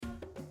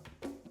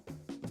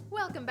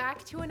Welcome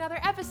back to another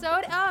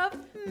episode of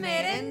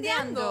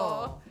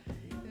Merendiando.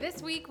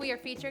 This week we are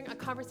featuring a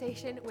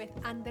conversation with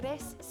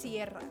Andres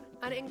Sierra,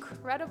 an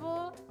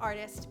incredible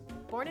artist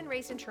born and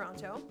raised in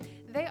Toronto.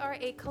 They are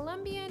a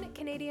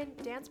Colombian-Canadian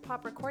dance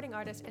pop recording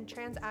artist and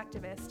trans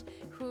activist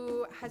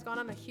who has gone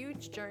on a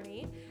huge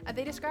journey.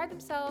 They describe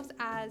themselves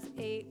as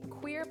a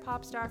queer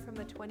pop star from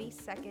the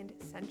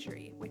 22nd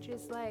century, which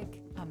is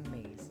like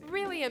Amazing.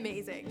 really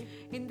amazing.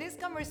 In this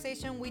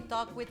conversation, we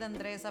talk with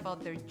Andres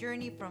about their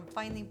journey from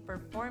finding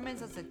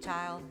performance as a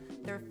child,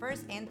 their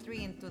first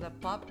entry into the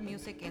pop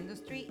music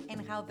industry,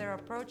 and how their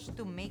approach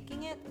to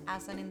making it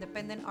as an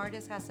independent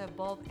artist has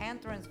evolved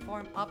and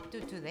transformed up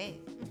to today.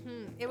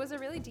 It was a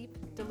really deep,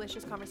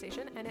 delicious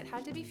conversation, and it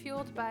had to be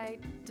fueled by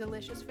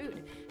delicious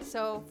food.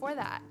 So for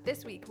that,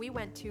 this week we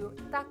went to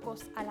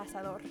Tacos al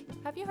Asador.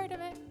 Have you heard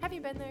of it? Have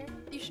you been there?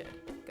 You should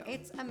go.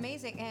 It's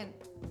amazing. And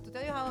to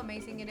tell you how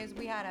amazing it is,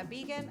 we had a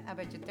vegan, a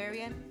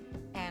vegetarian,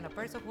 and a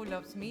person who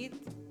loves meat,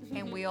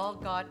 and we all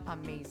got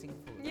amazing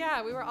food.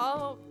 Yeah, we were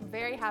all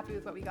very happy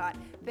with what we got.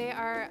 They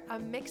are a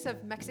mix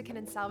of Mexican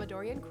and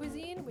Salvadorian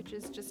cuisine, which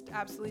is just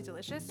absolutely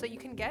delicious. So you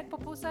can get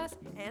pupusas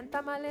and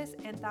tamales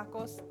and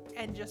tacos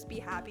and just be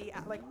happy,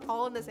 like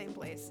all in the same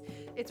place.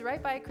 It's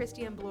right by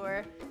Christian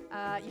Bloor.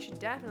 You should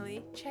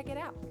definitely check it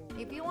out.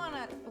 If you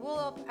wanna,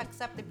 we'll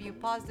accept if you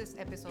pause this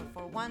episode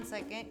for 1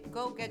 second,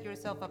 go get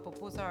yourself a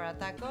pupusa or a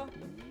taco,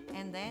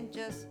 and then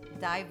just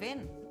dive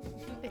in.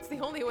 It's the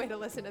only way to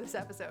listen to this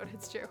episode.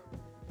 It's true.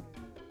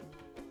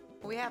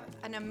 We have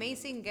an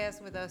amazing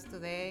guest with us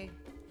today,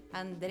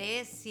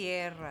 Andres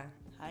Sierra.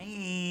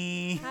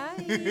 Hi.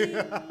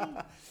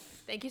 Hi.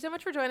 Thank you so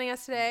much for joining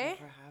us today Thank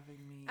you for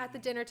having me. at the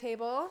dinner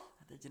table.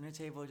 At the dinner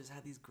table, just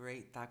had these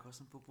great tacos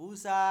and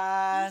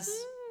pupusas.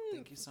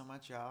 Thank you so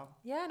much, y'all.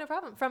 Yeah, no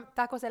problem. From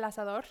Tacos El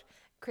Asador,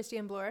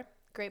 Christian Bloor.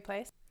 Great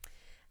place.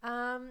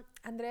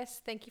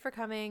 Andres, thank you for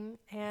coming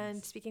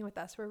and speaking with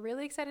us. We're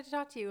really excited to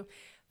talk to you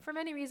for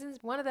many reasons.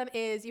 One of them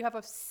is you have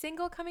a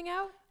single coming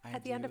out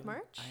at the end of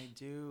March. I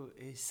do.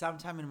 It's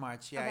sometime in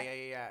March. Yeah,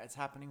 Okay. yeah. It's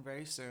happening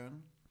very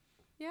soon.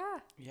 Yeah.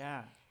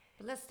 Yeah.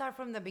 Let's start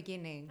from the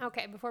beginning.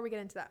 Okay, before we get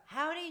into that.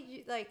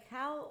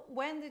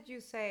 When did you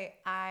say,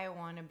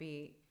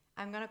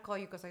 I'm gonna call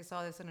you because I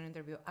saw this in an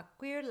interview, a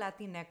queer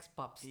Latinx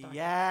pop star?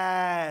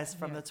 Yes,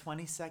 from Yeah. the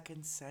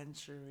 22nd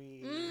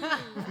century.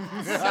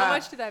 So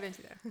much to dive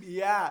into there.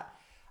 Yeah.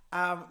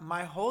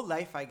 My whole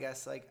life, I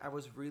guess, like I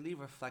was really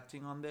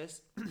reflecting on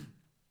this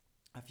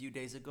a few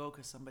days ago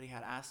because somebody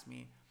had asked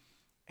me,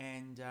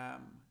 and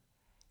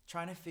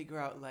trying to figure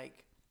out,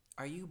 like,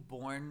 are you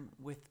born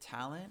with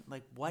talent?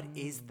 Like, what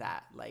is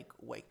that? Like,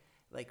 wait,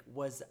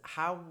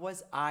 how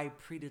was I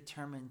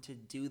predetermined to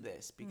do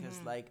this? Because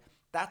like,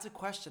 that's a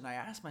question I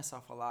ask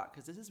myself a lot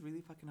because this is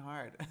really fucking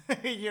hard.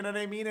 You know what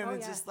I mean? And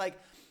it's just like,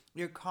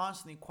 you're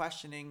constantly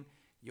questioning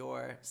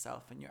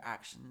yourself and your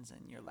actions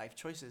and your life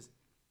choices.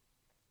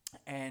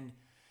 And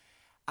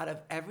out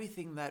of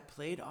everything that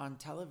played on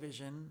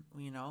television,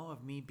 you know,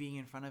 of me being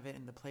in front of it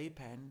in the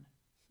playpen,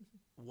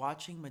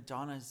 watching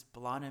Madonna's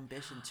Blonde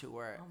Ambition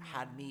tour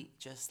had me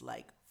just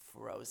like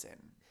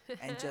frozen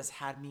and just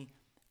had me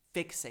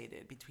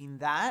fixated between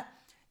that,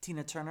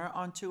 Tina Turner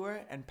on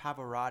tour, and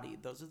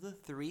Pavarotti. Those are the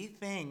three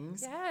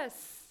things.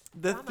 Yes.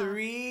 The Mama.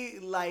 three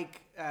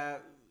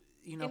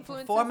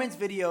Influences, performance I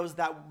guess? videos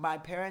that my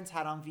parents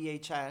had on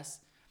VHS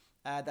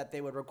that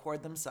they would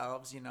record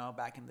themselves, you know,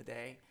 back in the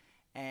day,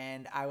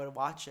 and I would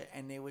watch it,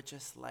 and they would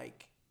just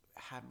like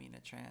have me in a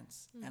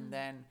trance. And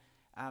then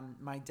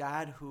my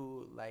dad,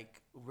 who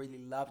like really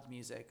loved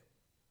music,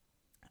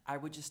 I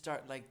would just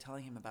start like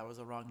telling him that was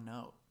a wrong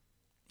note,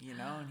 you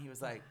know, and he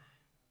was like,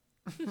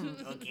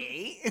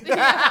 okay.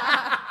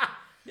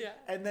 Yeah.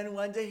 And then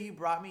one day he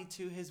brought me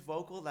to his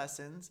vocal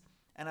lessons,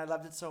 and I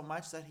loved it so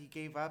much that he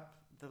gave up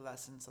the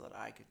lessons so that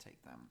I could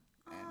take them.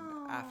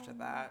 And after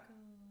that,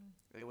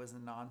 it was a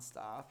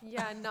nonstop.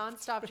 Yeah,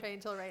 nonstop train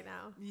till right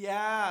now.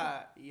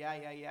 Yeah.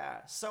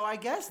 So I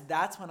guess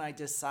that's when I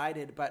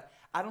decided, but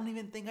I don't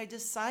even think I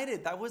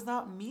decided. That was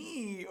not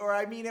me. Or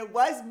I mean, it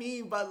was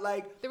me, but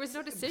like There was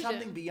no decision.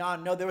 something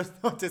beyond. No, there was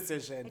no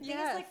decision. I think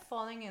Yes. it's like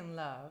falling in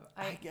love.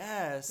 I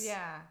guess.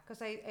 Yeah,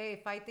 because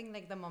if I think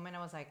like the moment I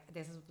was like,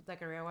 this is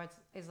like a real watch,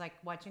 is like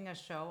watching a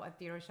show, a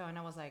theater show, and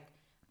I was like,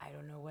 I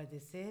don't know what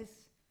this is,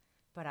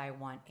 but I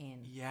want in.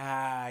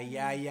 Yeah.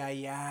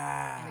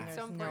 And It's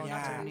so there's important no not to Yeah,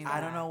 lose turning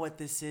I don't back. know what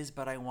this is,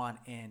 but I want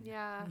in.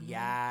 Yeah.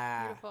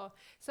 Yeah. Beautiful.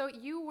 So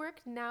you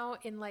work now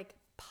in like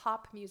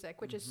pop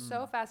music, which is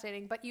so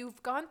fascinating, but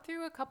you've gone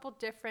through a couple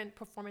different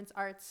performance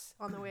arts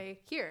on the way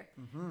here.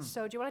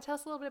 So do you want to tell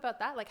us a little bit about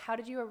that? Like, how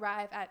did you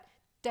arrive at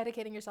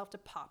dedicating yourself to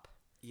pop?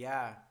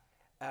 Yeah.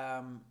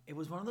 It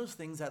was one of those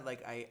things that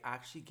like I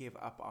actually gave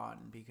up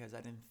on because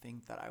I didn't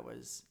think that I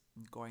was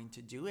going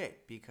to do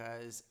it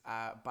because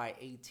by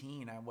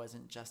 18 I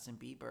wasn't Justin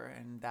Bieber,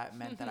 and that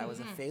meant that I was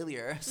a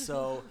failure.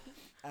 So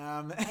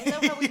I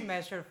love how we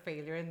measure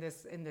failure in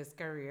this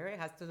career. It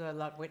has to do a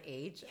lot with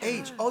age.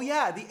 age. Oh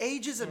yeah, the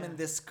ageism Yeah. in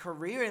this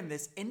career, in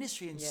this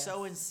industry, is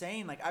so Yes.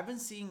 insane. Like I've been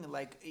seeing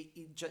like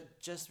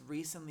just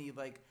recently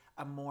like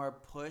a more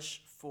push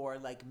for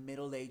like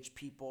middle-aged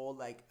people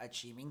like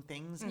achieving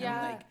things Yeah.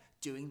 and like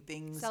doing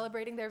things,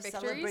 Celebrating their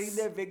victories. celebrating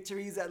their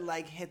victories that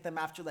like hit them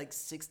after like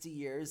 60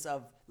 years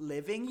of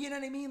living. You know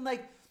what I mean?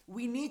 Like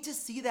we need to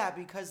see that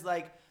because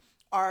like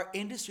our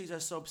industries are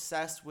so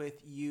obsessed with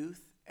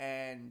youth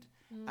and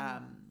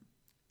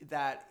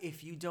that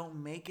if you don't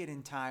make it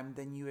in time,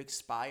 then you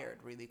expired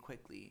really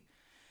quickly.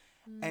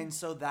 And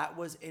so that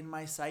was in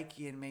my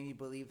psyche and made me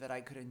believe that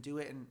I couldn't do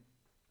it. And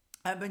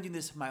I've been doing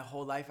this my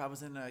whole life. I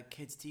was in a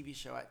kids TV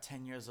show at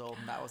 10 years old,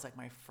 and that was like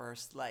my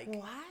first like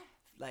What?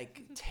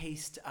 like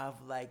taste of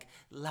like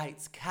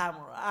lights,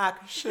 camera,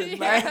 action.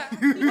 Yeah.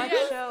 Like,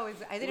 What show is?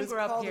 I it didn't was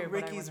grow up called here. but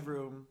I Ricky's wanna-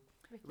 Room.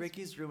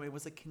 Ricky's Room. It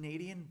was a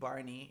Canadian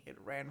Barney. It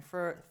ran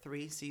for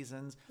 3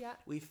 seasons. Yeah.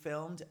 We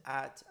filmed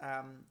at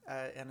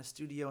in a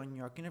studio in New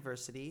York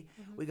University.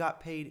 Mm-hmm. We got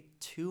paid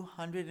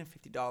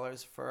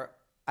 $250 for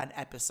an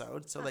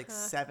episode, so like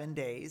 7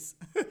 days,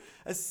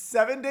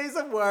 7 days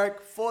of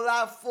work,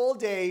 full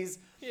days.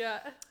 Yeah.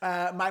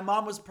 My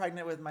mom was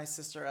pregnant with my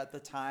sister at the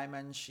time,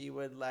 and she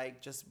would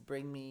like just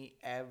bring me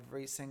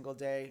every single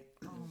day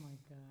Oh my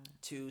god.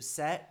 to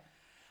set.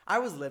 I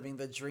was living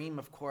the dream,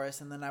 of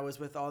course, and then I was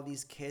with all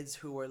these kids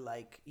who were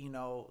like, you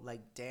know,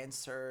 like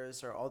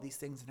dancers or all these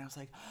things, and I was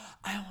like,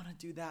 I want to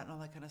do that and all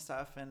that kind of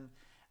stuff. And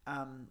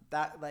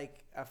that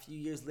like a few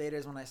years later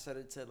is when I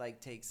started to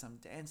like take some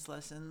dance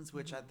lessons,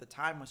 which at the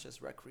time was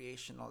just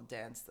recreational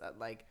dance. That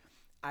like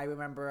I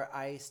remember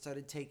I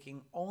started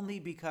taking only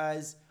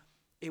because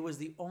it was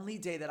the only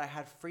day that I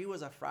had free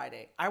was a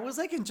Friday. I was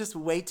like in just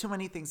way too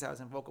many things. I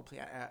was in vocal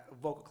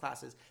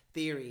classes,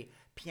 theory,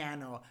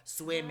 piano,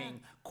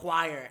 swimming,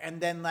 choir, and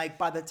then like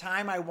by the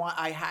time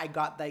I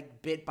got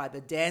like bit by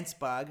the dance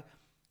bug,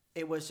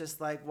 it was just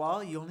like,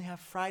 well, you only have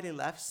Friday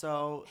left,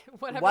 so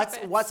Whatever what's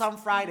fits. what's on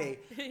Friday?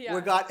 Yeah.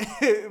 We got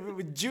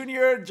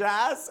junior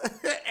jazz,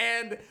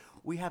 and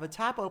we have a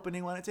tap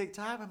opening. Want to take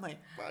time? I'm like,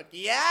 fuck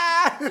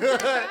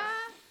yeah!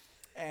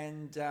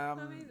 And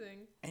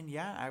Amazing. and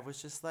yeah, I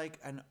was just like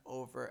an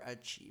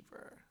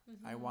overachiever.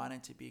 I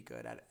wanted to be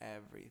good at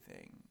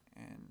everything,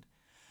 and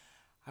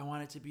I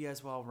wanted to be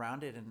as well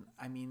rounded. And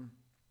I mean,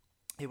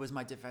 it was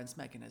my defense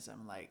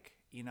mechanism. Like,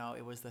 you know,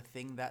 it was the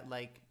thing that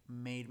like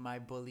made my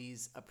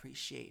bullies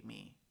appreciate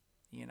me.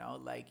 You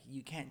know, like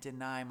you can't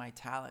deny my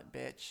talent,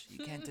 bitch. You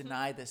can't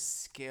deny the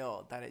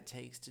skill that it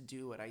takes to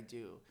do what I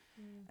do.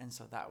 And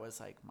so that was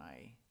like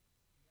my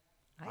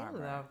I armor.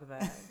 love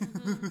that.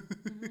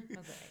 I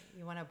was like,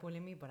 you want to bully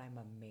me, but I'm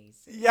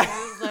amazing. Yeah.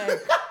 I was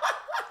like,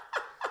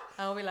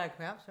 I'll be like,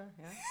 yeah, sure,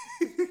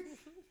 yeah.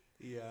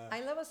 Yeah. I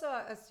love also,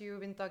 as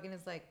you've been talking,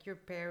 is like your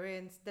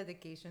parents'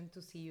 dedication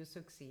to see you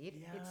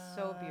succeed. It's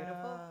so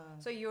beautiful. Yeah.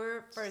 So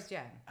you're first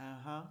gen.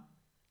 Uh-huh.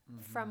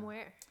 From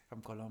where?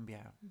 From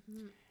Colombia.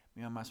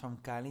 Mi mamá es from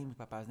Cali, mi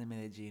papá es de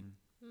Medellín.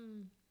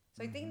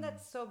 So I think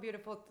that's so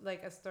beautiful,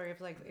 like a story of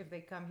like, if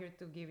they come here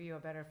to give you a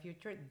better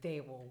future, they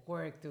will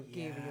work to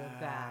give you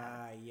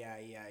that. Yeah.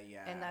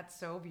 And that's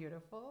so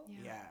beautiful.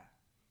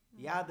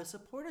 Yeah, the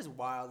support is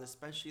wild,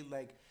 especially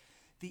like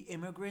the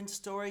immigrant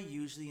story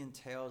usually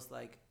entails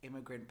like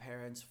immigrant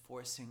parents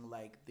forcing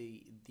like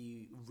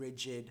the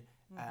rigid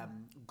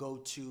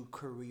go-to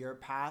career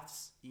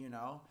paths, you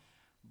know.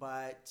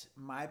 But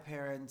my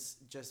parents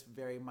just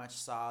very much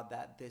saw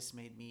that this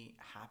made me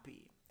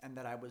happy and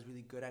that I was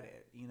really good at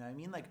it. You know what I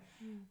mean?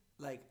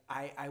 Like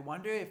I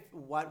wonder if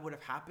what would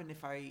have happened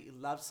if I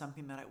loved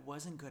something that I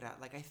wasn't good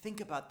at. Like I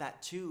think about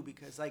that too,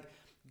 because like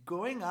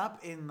growing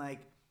up in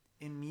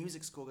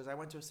music school, because I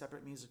went to a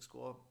separate music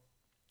school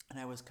and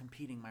I was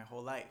competing my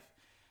whole life,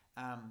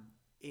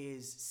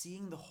 is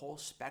seeing the whole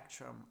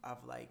spectrum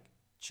of like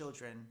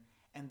children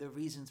and the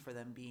reasons for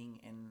them being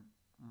in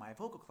my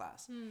vocal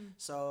class.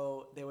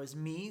 So there was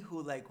me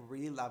who like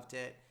really loved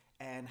it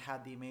and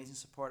had the amazing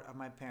support of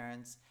my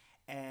parents,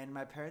 and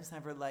my parents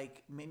never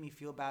like made me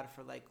feel bad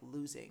for like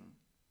losing,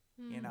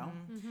 you know.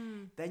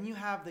 Then you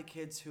have the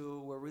kids who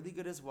were really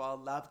good as well,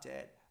 loved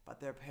it, but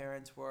their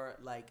parents were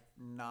like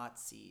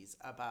Nazis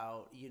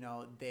about, you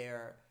know,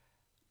 their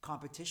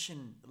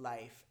competition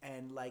life,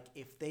 and like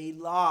if they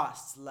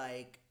lost,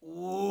 like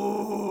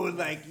ooh,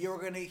 like you're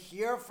gonna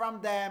hear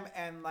from them.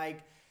 And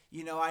like,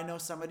 you know, I know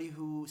somebody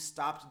who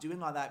stopped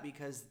doing all that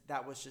because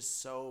that was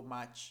just so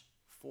much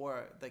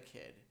for the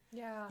kid.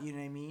 Yeah. You know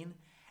what I mean?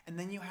 And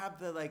then you have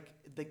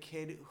the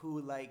kid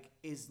who like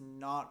is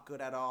not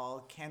good at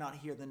all, cannot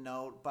hear the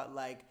note, but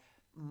like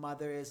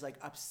mother is like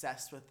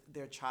obsessed with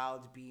their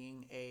child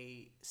being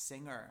a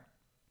singer.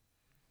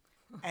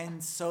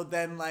 And so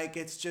then like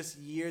it's just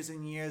years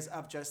and years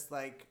of just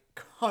like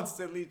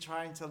constantly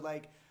trying to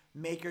like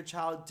make your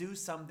child do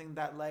something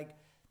that like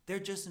they're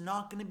just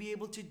not going to be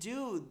able to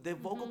do. The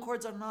vocal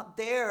cords are not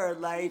there.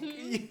 Like,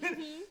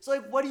 so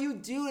like, what do you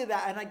do to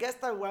that? And I guess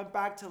that went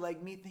back to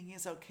like me thinking,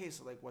 it's okay.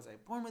 So like, was I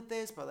born with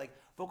this? But like,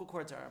 vocal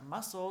cords are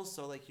muscles.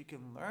 So like, you can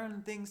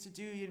learn things to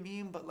do, you know what I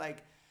mean? But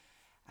like,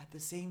 at the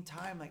same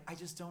time, like, I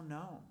just don't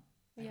know.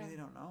 I really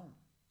don't know.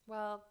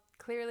 Well,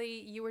 clearly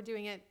you were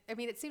doing it. I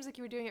mean, it seems like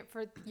you were doing it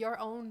for your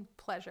own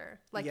pleasure,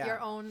 like your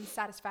own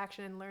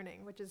satisfaction in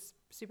learning, which is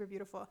super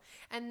beautiful.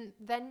 And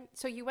then,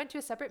 so you went to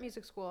a separate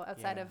music school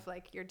outside of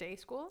like your day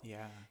school?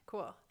 Yeah.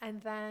 Cool.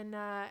 And then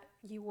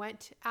you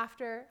went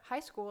after high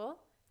school.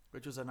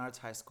 Which was an arts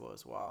high school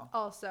as well.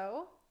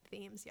 Also,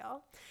 themes,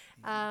 y'all.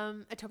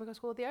 Etobicoke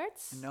School of the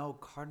Arts? No,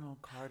 Cardinal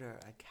Carter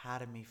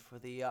Academy for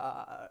the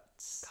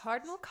Arts.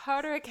 Cardinal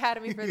Carter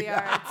Academy for the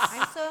Arts.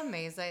 I'm so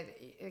amazed that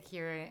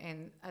here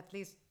in at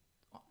least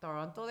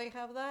Toronto they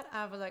have that.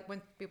 I was like,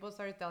 when people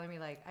started telling me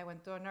like I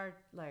went to an art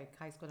like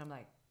high school, I'm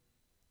like,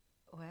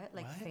 what?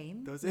 Like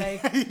fame? Those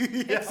Like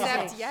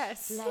Except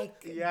yes.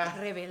 like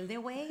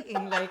rebelde way.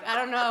 And like I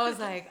don't know. I was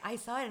like, I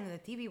saw it in the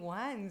TV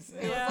once.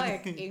 It was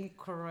like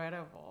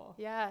incredible.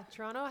 Yeah,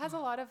 Toronto has a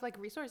lot of like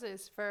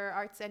resources for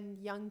arts and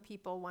young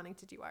people wanting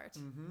to do art.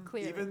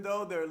 Clearly. Even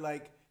though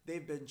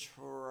they've been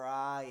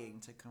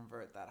trying to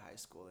convert that high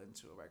school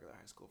into a regular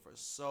high school for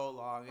so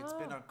long. It's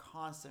been a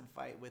constant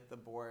fight with the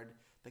board,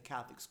 the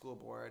Catholic school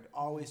board,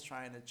 always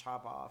trying to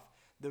chop off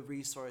the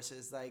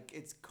resources. Like,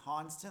 it's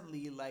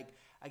constantly like,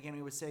 again,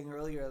 we were saying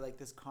earlier, like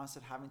this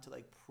constant having to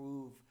like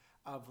prove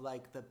of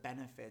like the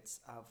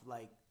benefits of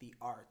like the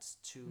arts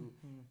to,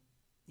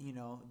 you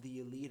know, the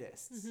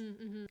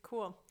elitists.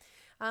 Cool.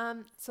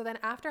 So then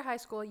after high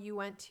school, you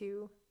went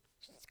to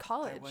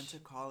college. I went to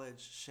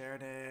college,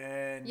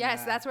 Sheridan.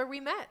 Yes, that's where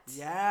we met.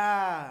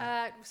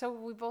 Yeah. So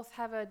we both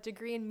have a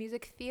degree in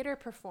music theater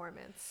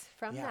performance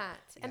from that.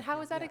 And how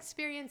was that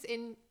experience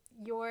in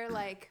your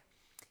like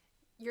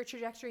your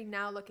trajectory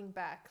now looking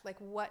back? Like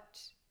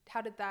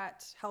how did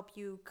that help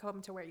you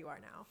come to where you are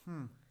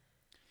now?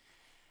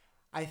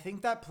 I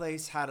think that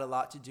place had a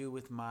lot to do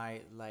with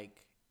my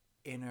like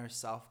inner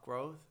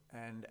self-growth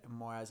and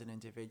more as an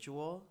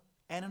individual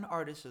and an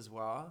artist as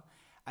well.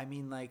 I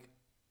mean, like,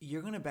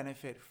 you're going to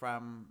benefit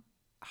from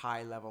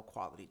high level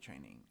quality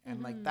training.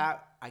 And like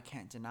that, I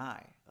can't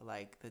deny.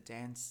 Like the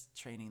dance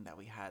training that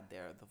we had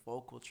there, the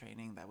vocal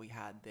training that we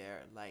had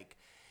there, like,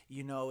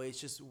 you know, it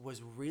just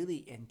was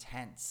really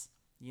intense,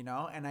 you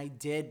know, and I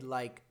did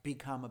like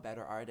become a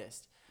better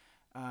artist.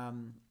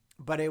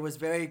 But I was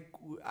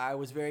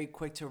very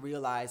quick to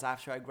realize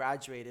after I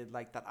graduated,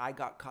 like that I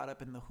got caught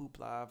up in the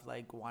hoopla of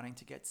like wanting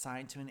to get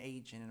signed to an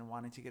agent and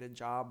wanting to get a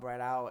job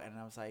right out. And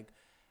I was like,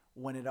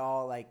 when it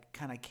all like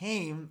kind of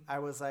came, I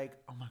was like,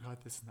 oh my God,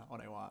 this is not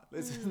what I want.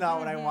 This is not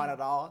what I want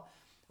at all.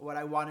 What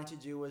I wanted to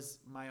do was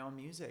my own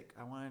music.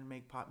 I wanted to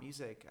make pop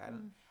music.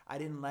 I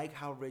didn't like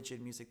how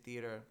rigid music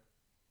theater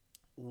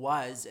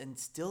was and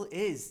still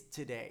is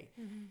today,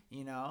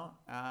 you know?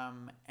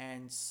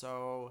 And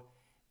so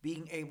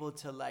being able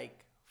to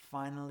like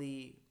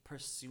finally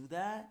pursue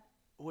that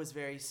was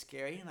very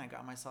scary, and I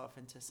got myself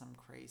into some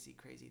crazy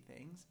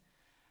things.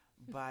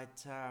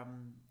 But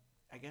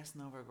I guess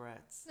no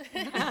regrets.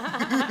 You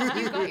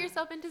got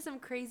yourself into some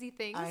crazy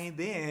things. I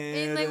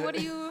did. And like, what are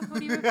you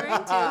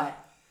referring to?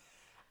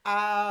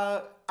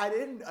 I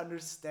didn't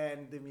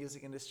understand the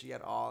music industry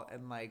at all,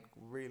 and like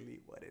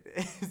really what it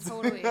is.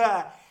 Totally.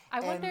 I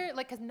wonder,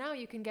 like, because now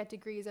you can get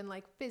degrees in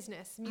like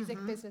business,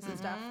 music business and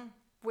stuff,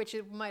 which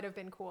it might have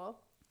been cool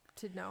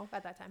to know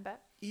at that time,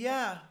 but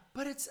yeah,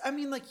 but it's, I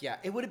mean, like, yeah,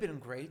 it would have been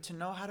great to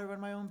know how to run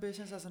my own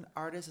business as an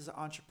artist, as an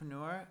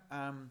entrepreneur.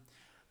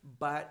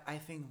 But I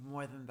think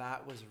more than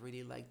that was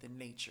really like the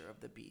nature of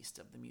the beast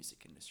of the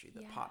music industry,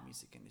 the pop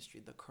music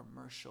industry, the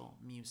commercial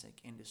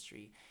music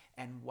industry,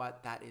 and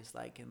what that is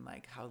like, and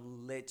like how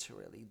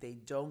literally they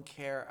don't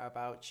care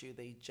about you.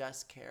 They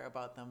just care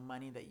about the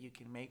money that you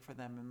can make for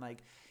them. And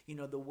like, you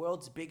know, the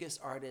world's biggest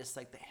artists,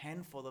 like the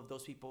handful of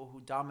those people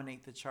who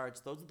dominate the charts,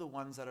 those are the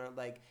ones that are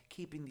like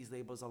keeping these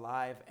labels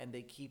alive, and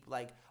they keep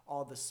like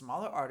all the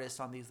smaller artists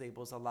on these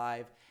labels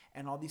alive.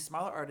 And all these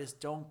smaller artists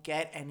don't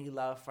get any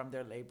love from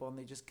their label, and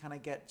they just kind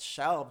of get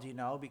shelved, you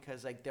know,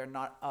 because like they're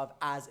not of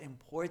as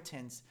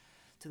importance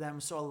to them.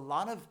 So a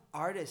lot of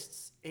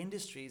artists'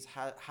 industries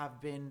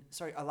have been,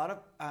 a lot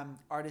of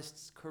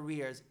artists'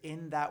 careers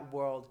in that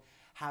world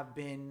have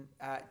been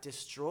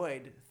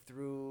destroyed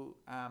through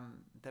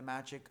the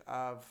magic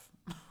of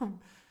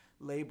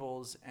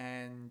labels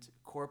and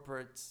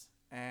corporates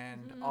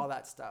and all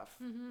that stuff,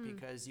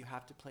 because you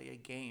have to play a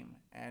game.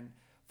 And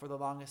for the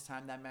longest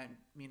time, that meant,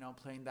 you know,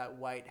 playing that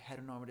white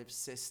heteronormative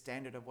cis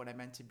standard of what I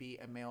meant to be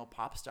a male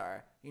pop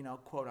star, you know,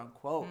 quote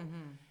unquote.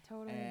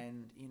 Totally.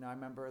 And, you know, I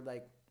remember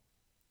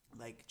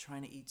like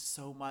trying to eat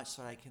so much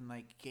so that I can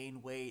like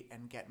gain weight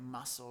and get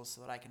muscles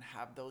so that I can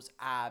have those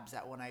abs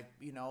that when I,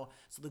 you know,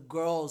 so the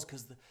girls,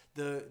 because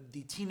the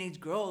teenage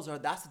girls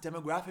that's the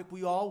demographic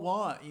we all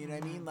want, you know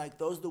what I mean? Like,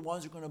 those are the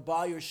ones who are going to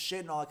buy your shit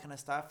and all that kind of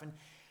stuff. And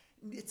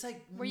it's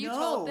like, were you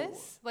told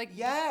this? Like,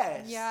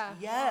 yes, yeah,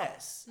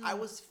 yes. I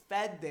was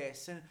fed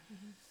this, and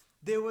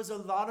there was a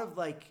lot of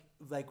like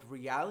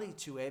reality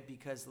to it,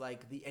 because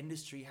like the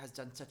industry has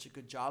done such a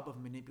good job of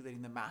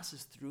manipulating the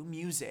masses through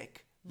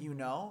music, you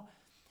know,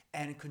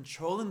 and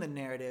controlling the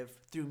narrative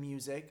through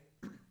music.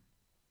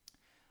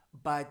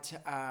 But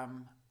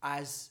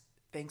as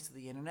thanks to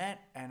the internet,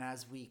 and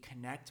as we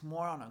connect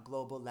more on a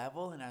global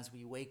level, and as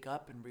we wake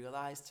up and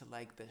realize to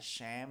like the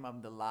sham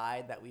of the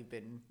lie that we've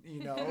been,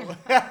 you know,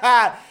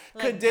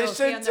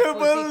 conditioned to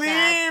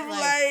believe,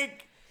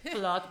 like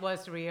plot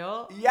was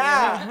real.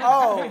 yeah.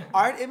 Oh,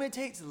 art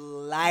imitates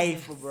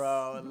life,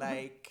 bro.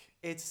 Like,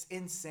 it's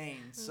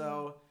insane.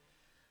 So,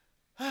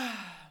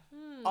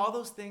 all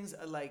those things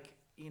are like,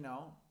 you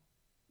know,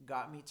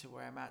 got me to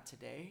where I'm at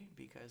today,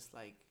 because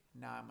like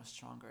now I'm a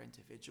stronger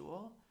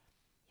individual.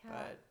 Yeah.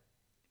 But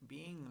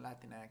being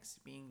Latinx,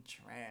 being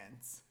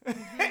trans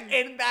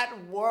in that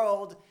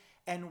world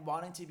and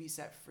wanting to be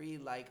set free,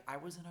 like I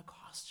was in a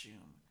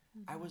costume.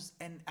 I was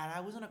and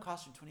I was in a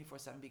costume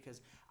 24/7 because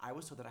I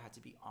was told that I had to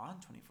be on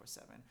 24/7.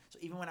 So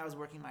even when I was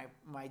working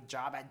my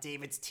job at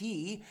David's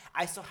Tea,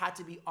 I still had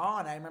to be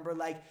on. I remember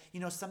like, you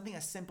know, something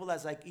as simple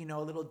as like, you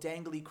know, a little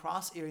dangly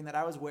cross earring that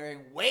I was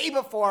wearing way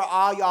before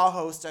all y'all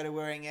hosts started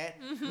wearing it.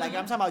 Like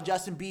I'm talking about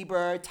Justin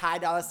Bieber, Ty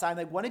Dolla $ign.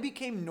 Like when it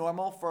became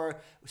normal for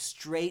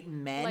straight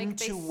men Like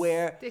to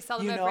wear, they sell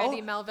them you at know,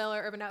 Brandy Melville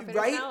or Urban Outfitters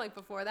right? now, like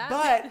before that.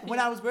 But when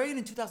I was wearing it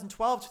in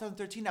 2012,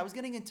 2013, I was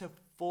getting into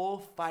full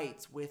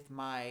fights with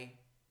my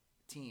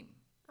team,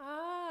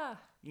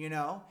 you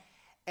know?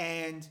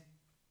 And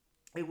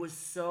it was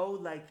so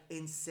like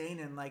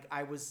insane, and like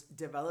I was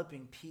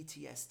developing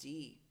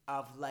PTSD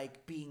of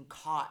like being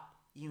caught,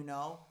 you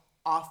know,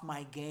 off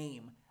my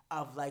game,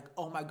 of like,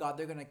 oh my God,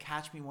 they're gonna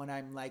catch me when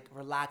I'm like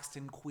relaxed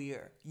and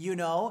queer, you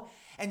know?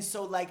 And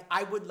so like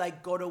I would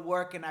like go to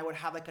work and I would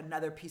have like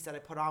another piece that I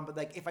put on, but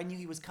like if I knew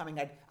he was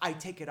coming, I'd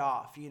take it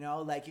off, you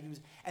know? Like if he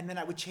was, and then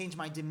I would change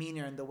my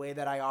demeanor and the way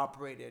that I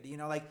operated, you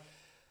know? Like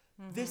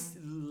this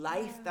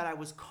life that I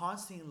was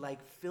constantly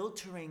like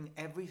filtering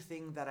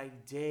everything that I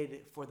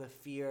did for the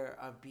fear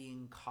of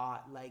being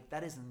caught, like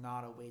that is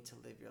not a way to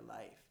live your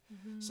life.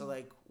 So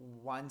like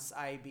once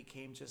I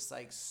became just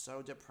like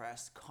so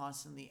depressed,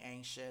 constantly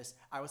anxious,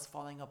 I was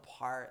falling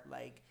apart,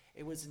 like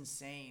it was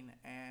insane.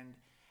 And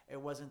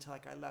it wasn't until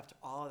like I left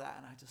all of that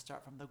and I had to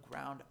start from the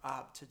ground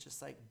up to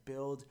just like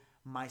build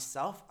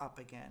myself up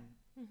again.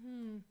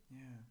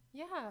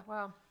 Yeah.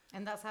 Wow.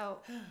 And that's how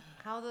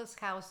does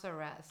House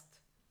Arrest,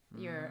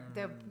 your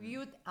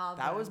debut album?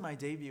 That was my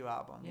debut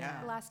album.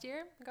 Yeah. Last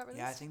year it got released.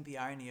 Yeah, I think the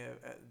irony of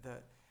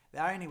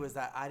the irony was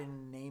that I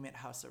didn't name it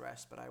House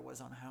Arrest, but I was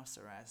on house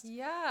arrest.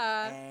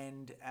 Yeah.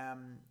 And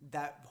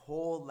that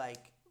whole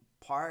like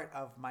part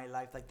of my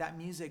life, like that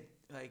music,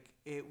 like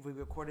we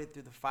recorded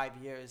through the 5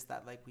 years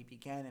that like we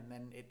began, and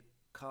then it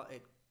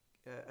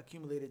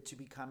accumulated to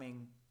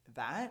becoming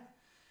that.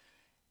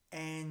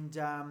 And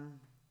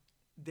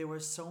there were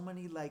so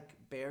many like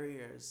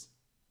barriers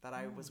that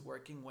I was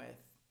working with,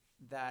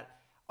 that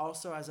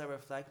also as I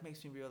reflect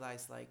makes me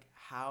realize like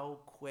how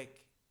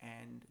quick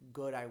and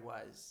good I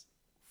was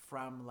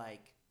from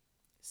like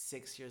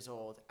 6 years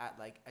old at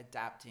like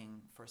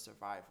adapting for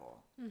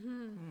survival.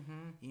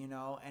 You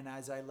know, and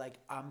as I like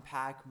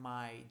unpack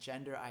my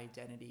gender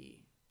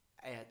identity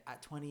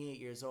at 28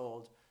 years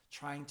old,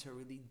 trying to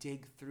really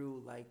dig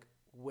through like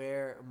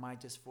where my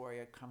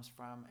dysphoria comes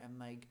from and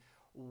like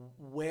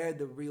where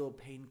the real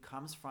pain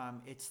comes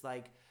from, it's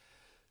like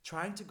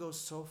trying to go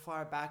so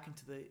far back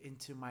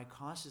into my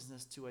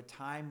consciousness to a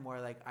time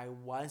where like I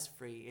was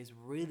free is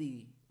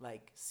really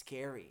like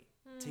scary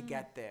to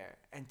get there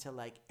and to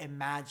like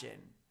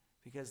imagine,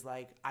 because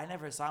like I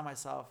never saw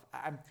myself.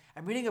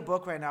 I'm reading a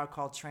book right now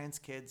called Trans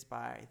Kids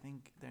by, I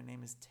think their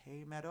name is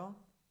Tay Meadow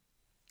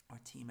or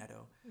T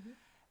Meadow,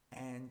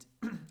 and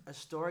a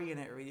story in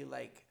it really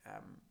like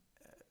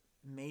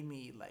made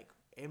me like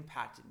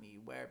impacted me,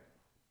 where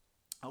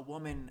a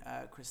woman,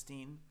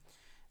 Christine,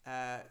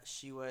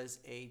 she was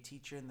a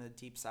teacher in the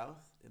Deep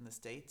South in the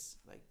States,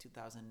 like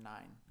 2009,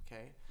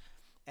 okay?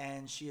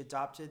 And she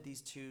adopted these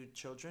two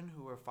children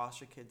who were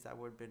foster kids that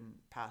would have been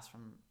passed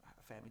from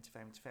family to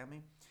family to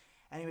family.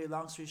 Anyway,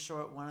 long story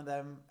short, one of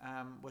them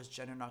was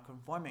gender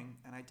nonconforming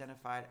and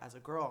identified as a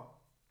girl.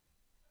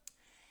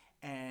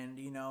 And,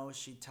 you know,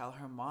 she'd tell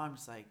her mom,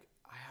 she's like,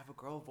 I have a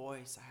girl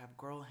voice, I have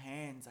girl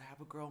hands, I have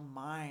a girl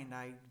mind,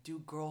 I do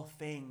girl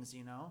things,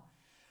 you know?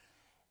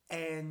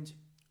 And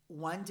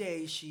one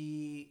day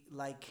she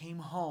like came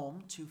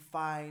home to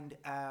find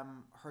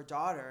her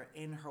daughter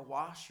in her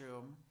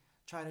washroom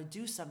trying to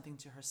do something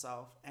to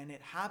herself. And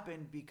it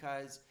happened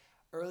because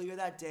earlier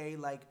that day,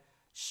 like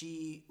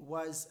she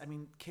was, I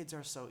mean, kids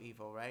are so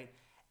evil, right?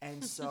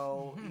 And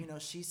so, you know,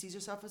 she sees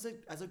herself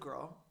as a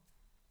girl.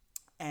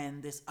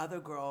 And this other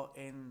girl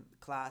in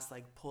class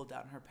like pulled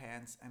down her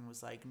pants and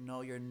was like,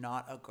 no, you're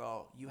not a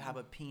girl. You have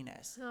a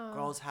penis.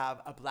 Girls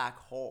have a black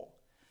hole.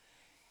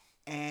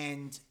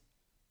 And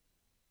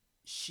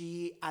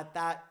she, at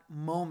that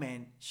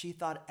moment, she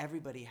thought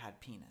everybody had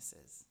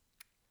penises.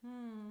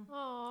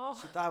 Oh.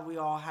 She thought we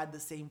all had the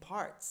same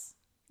parts.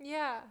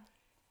 Yeah.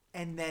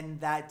 And then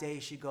that day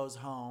she goes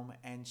home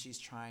and she's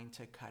trying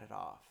to cut it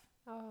off.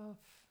 Oh,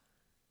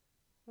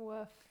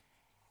 woof.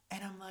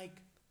 And I'm like,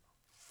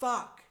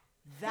 fuck,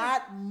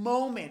 that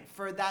moment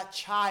for that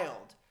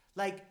child.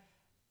 Like,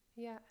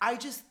 Yeah. I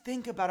just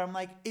think about it. I'm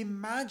like,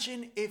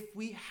 imagine if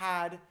we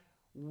had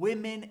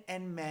women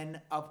and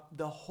men of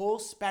the whole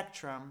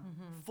spectrum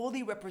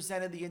fully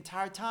represented the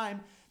entire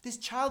time. This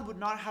child would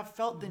not have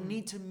felt the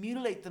need to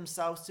mutilate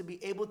themselves to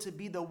be able to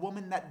be the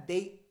woman that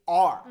they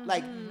are.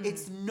 Like,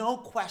 it's no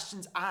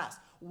questions asked.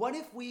 What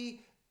if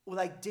we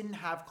like didn't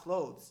have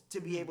clothes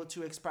to be able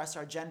to express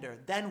our gender?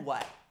 Then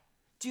what?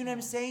 Do you know what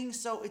I'm saying?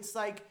 So it's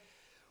like,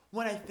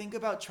 when I think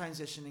about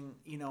transitioning,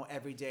 you know,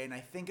 every day, and I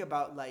think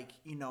about like,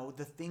 you know,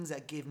 the things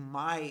that give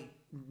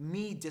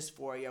me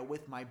dysphoria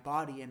with my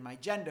body and my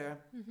gender,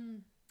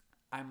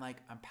 I'm like,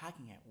 I'm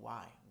packing it.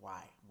 Why?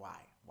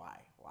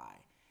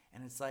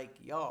 And it's like,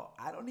 yo,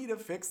 I don't need to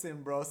fix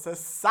him, bro.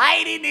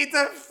 Society needs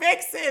to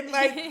fix him.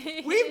 Like,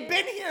 we've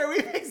been here.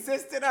 We've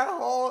existed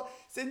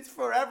since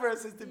forever,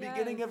 since the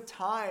beginning of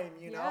time,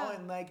 you know?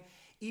 And like,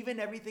 even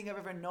everything I've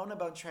ever known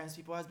about trans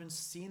people has been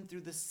seen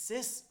through the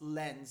cis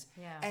lens.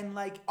 Yeah. And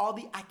like all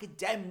the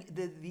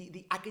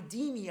the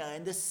academia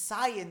and the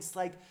science,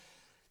 like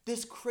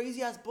this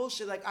crazy ass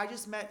bullshit. Like I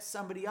just met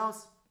somebody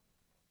else,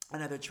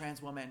 another trans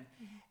woman,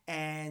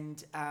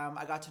 and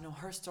I got to know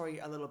her story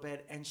a little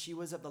bit. And she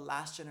was of the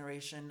last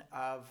generation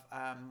of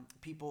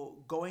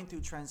people going through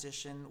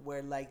transition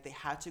where like they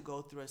had to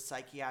go through a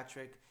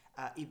psychiatric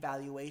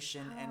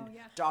evaluation, and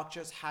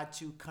doctors had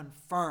to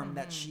confirm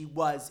that she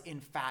was in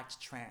fact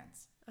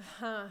trans.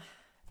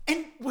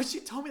 And when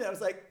she told me that, I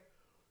was like,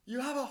 you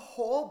have a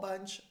whole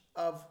bunch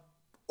of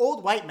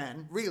old white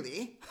men,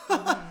 really,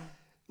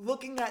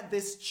 looking at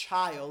this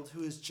child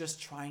who is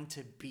just trying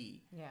to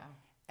be. Yeah.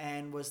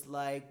 And was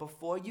like,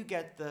 before you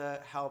get the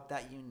help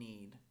that you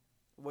need,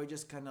 we're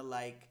just gonna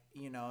like,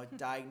 you know,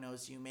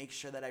 diagnose you, make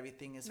sure that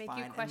everything is Make fine.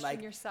 you question and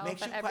like, yourself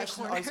make at you every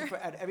question corner. also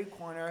at every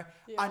corner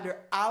under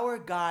our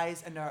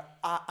guise and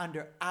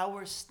under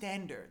our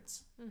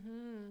standards. Yeah.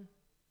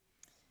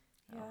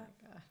 Oh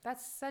my God.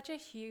 That's such a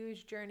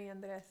huge journey,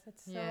 Andres.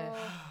 It's so Yeah.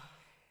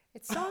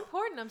 it's so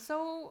important. I'm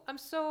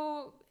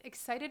so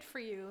excited for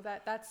you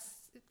that that's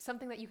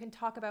something that you can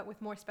talk about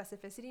with more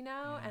specificity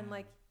now, and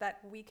like that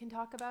we can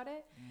talk about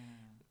it.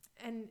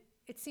 And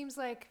it seems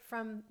like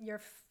from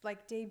your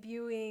like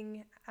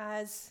debuting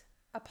as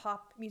a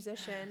pop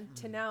musician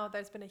to now,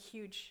 there's been a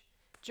huge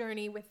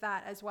journey with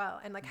that as well,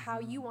 and like how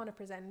you want to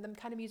present the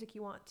kind of music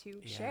you want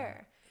to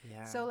share.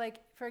 So like,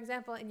 for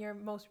example, in your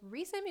most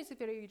recent music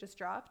video you just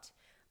dropped,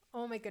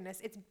 oh my goodness,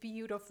 it's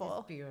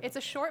beautiful. It's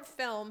a short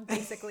film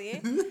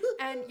basically,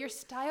 and you're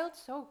styled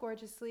so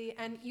gorgeously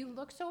and you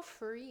look so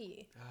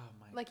free. Oh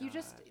my like God. you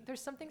just,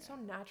 there's something so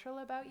natural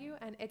about you,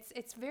 and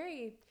it's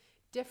very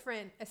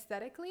different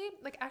aesthetically.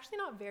 Like actually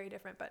not very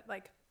different, but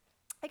like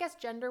I guess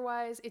gender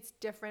wise it's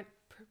different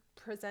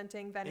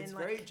presenting than It's in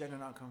very like gender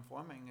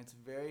non-conforming. It's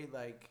very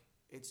like,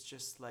 it's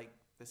just like,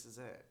 this is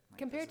it. Like,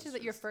 compared this to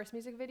is your just- first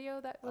music video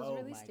that was Oh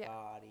released. my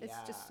God, It's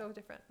just so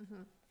different.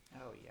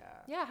 Oh yeah.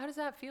 Yeah, how does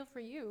that feel for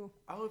you?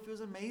 Oh, it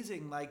feels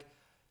amazing. Like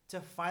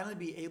to finally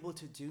be able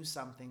to do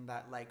something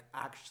that like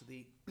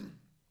actually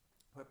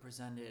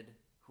represented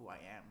who I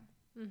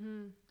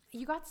am.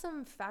 You got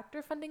some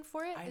Factor funding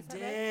for it? I Is that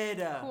did.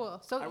 right?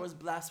 Cool. So I was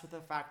blessed with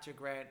a Factor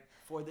grant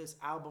for this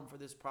album, for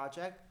this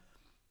project.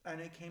 And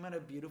it came at a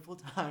beautiful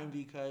time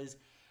because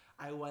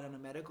I went on a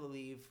medical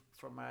leave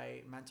for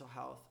my mental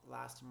health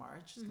last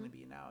March. It's going to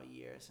be now a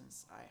year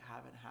since I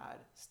haven't had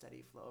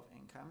steady flow of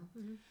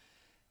income.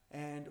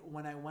 And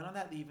when I went on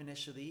that leave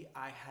initially,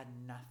 I had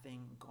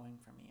nothing going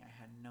for me. I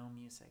had no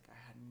music. I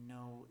had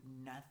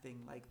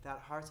nothing. Like that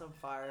Hearts on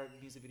Fire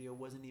music video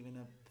wasn't even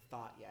a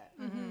thought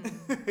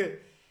yet.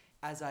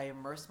 As I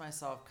immersed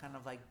myself kind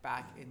of like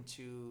back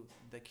into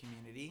the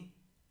community,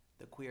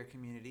 the queer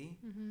community,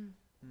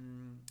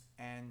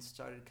 and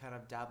started kind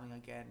of dabbling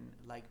again,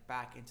 like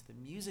back into the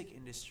music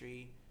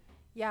industry.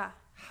 yeah,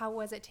 how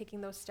was it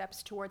taking those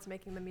steps towards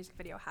making the music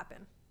video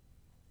happen?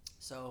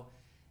 So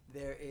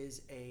there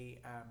is a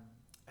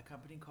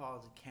company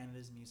called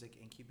Canada's Music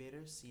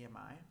Incubator,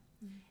 CMI,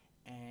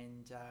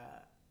 and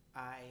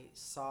I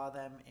saw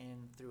them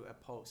through a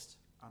post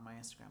on my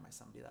Instagram by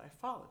somebody that I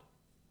followed.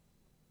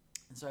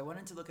 And so I went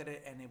in to look at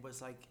it, and it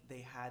was like they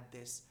had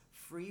this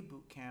free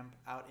boot camp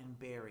out in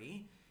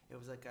Barrie. It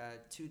was like a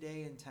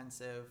 2-day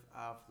intensive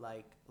of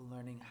like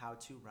learning how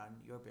to run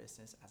your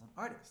business as an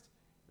artist.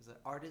 It was an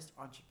artist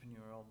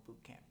entrepreneurial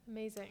boot camp.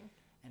 Amazing.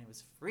 And it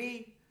was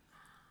free.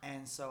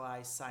 And so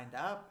I signed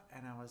up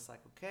and I was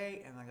like,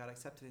 okay. And I got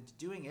accepted into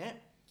doing it.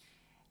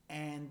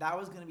 And that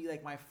was going to be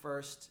like my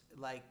first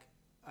kind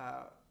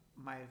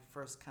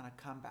of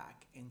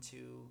comeback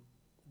into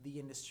the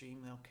industry.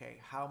 Okay,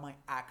 how am I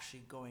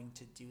actually going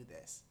to do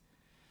this?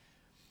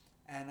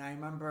 And I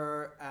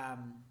remember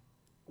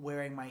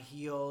wearing my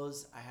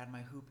heels. I had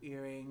my hoop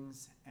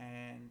earrings.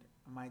 And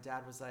my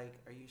dad was like,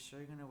 are you sure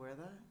you're going to wear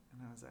that?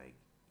 And I was like,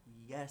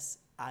 yes,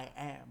 I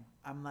am.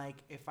 I'm like,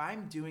 if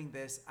I'm doing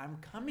this, I'm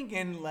coming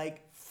in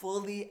like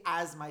fully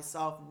as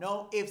myself.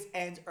 No ifs,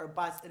 ands, or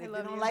buts. And if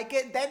they don't like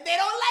it, then they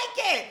don't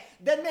like it.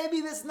 then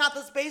maybe this is not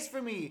the space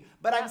for me.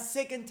 But I'm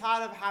sick and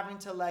tired of having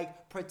to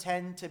like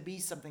pretend to be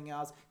something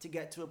else to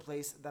get to a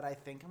place that I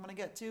think I'm gonna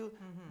get to.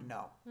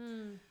 No.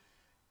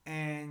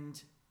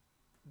 And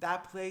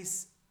that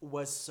place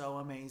was so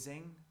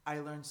amazing. I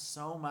learned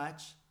so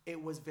much.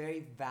 It was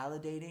very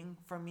validating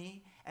for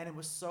me, and it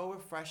was so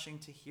refreshing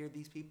to hear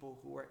these people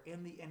who are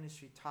in the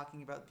industry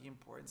talking about the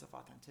importance of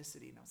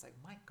authenticity. And I was like,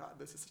 my God,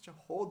 this is such a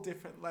whole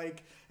different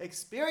like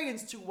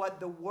experience to what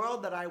the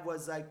world that I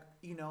was like,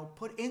 you know,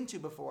 put into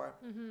before.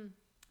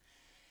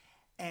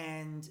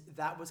 And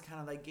that was kind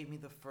of like gave me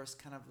the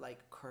first kind of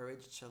like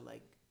courage to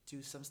like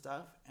do some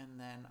stuff. And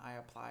then I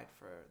applied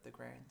for the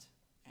grant,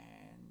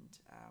 and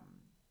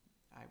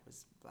I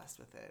was blessed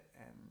with it,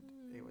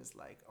 and it was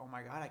like, oh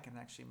my God, I can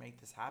actually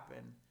make this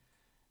happen.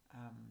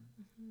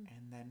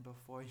 And then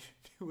before you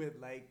knew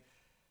it, like,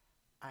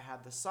 I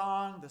had the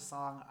song,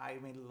 I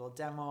made a little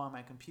demo on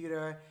my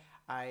computer.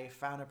 I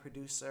found a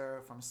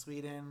producer from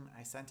Sweden.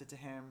 I sent it to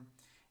him,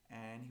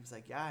 and he was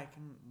like, yeah, I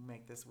can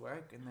make this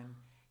work. And then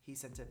he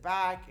sent it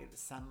back. It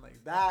sounded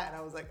like that. And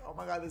I was like, oh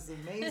my God, this is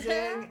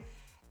amazing.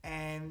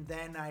 And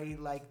then I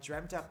like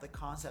dreamt up the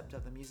concept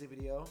of the music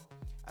video.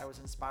 I was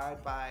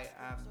inspired by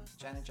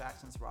Janet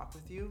Jackson's Rock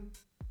With You,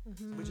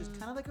 which is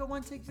kind of like a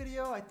one-take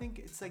video. I think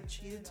it's like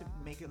cheated to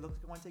make it look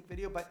like a one-take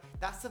video, but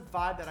that's the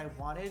vibe that I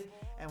wanted.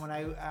 And when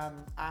I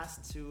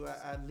asked to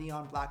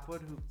Leon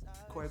Blackwood, who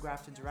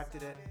choreographed and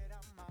directed it,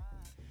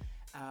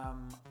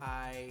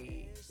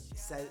 I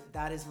said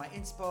that is my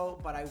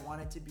inspo, but I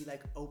want it to be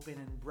like open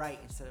and bright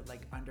instead of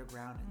like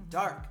underground and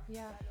dark.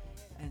 Yeah.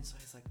 And so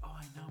he's like, oh,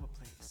 I know a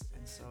place.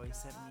 And so he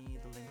sent me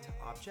the link to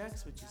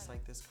Objects, which is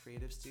like this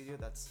creative studio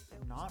that's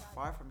not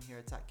far from here.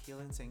 It's at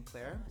Keelan St.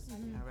 Clair,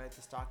 right at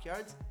the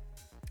Stockyards.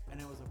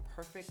 And it was a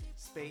perfect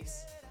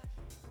space.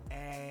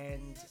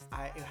 And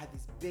it had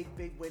these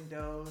big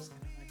windows. And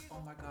I'm like,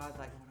 oh my God,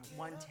 like I want a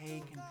one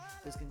take. And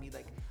there's going to be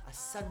like a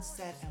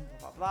sunset and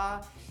blah, blah,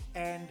 blah.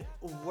 And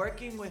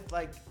working with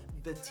like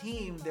the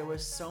team, there were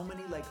so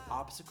many like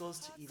obstacles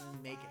to even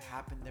make it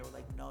happen. They were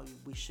like, no,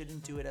 we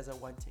shouldn't do it as a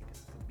one take. It's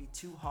going to be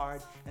too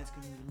hard, and it's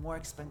going to be more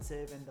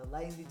expensive, and the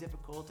lighting will be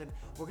difficult, and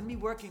we're going to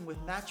be working with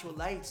natural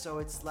light. So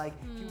it's like,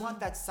 if you want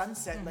that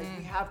sunset, like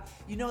we have,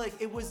 you know, like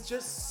it was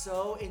just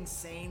so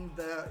insane.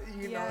 But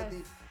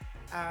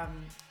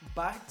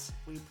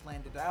we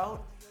planned it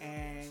out,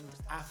 and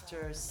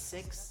after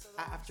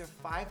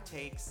 5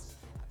 takes,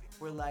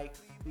 we were like,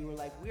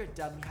 we're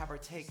done, we have our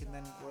take, and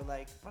then we're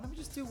like, why don't we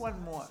just do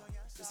one more,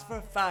 just for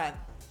fun?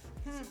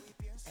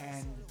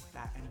 And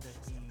that ended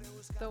up being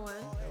The one.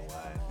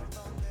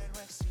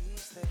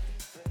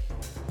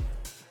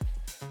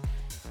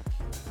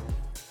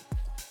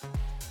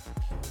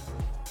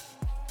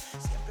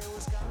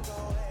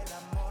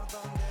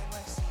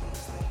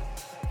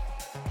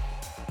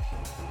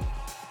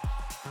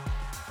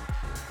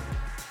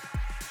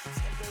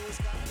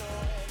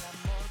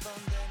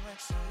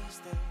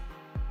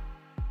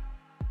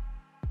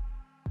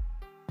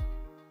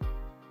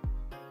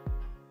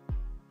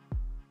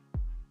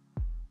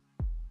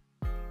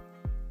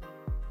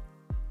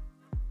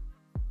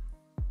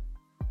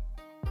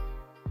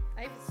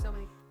 I have so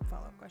many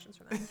follow-up questions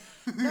from that.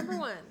 Number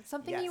one,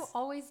 something you Yes.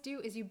 always do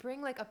is you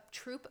bring like a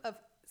troupe of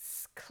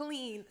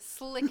clean,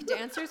 slick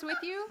dancers with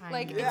you.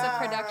 Like know. it's a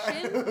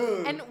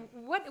production. And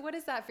what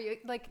is that for you?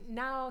 Like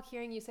now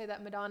hearing you say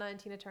that Madonna and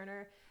Tina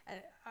Turner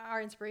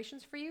are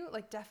inspirations for you,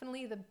 like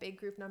definitely the big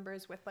group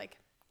numbers with like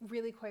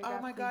really choreographed.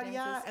 Oh my God, clean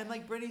yeah. dances. And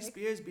like Britney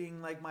Spears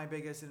being like my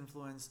biggest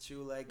influence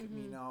too. Like,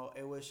 you know,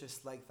 it was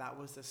just like, that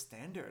was the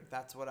standard.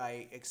 That's what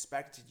I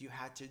expected you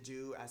had to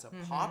do as a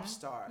pop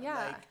star. Yeah,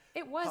 Like,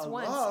 it was hello,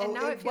 once, and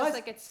now it feels was.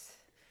 like it's.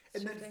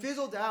 And then shifting.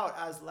 fizzled out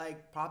as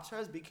like pop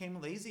stars became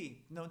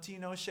lazy. No tea,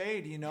 no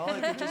shade, you know?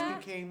 Like it just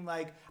became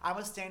like, I'm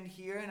gonna stand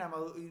here and I'm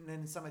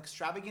in some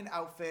extravagant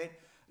outfit,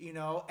 you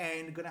know,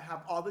 and gonna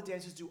have all the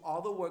dancers do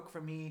all the work for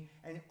me,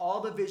 and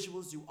all the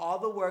visuals do all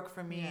the work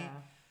for me. Yeah.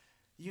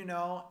 You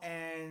know,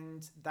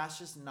 and that's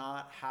just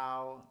not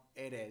how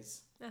it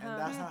is. And Uh-huh.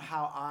 that's not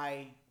how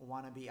I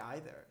want to be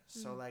either.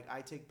 So like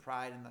I take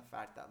pride in the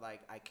fact that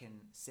like I can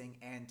sing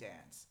and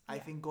dance. I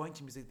think going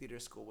to music theater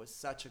school was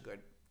such a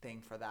good thing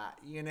for that.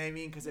 You know what I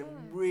mean? Because it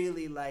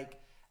really like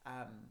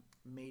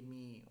made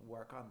me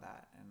work on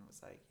that, and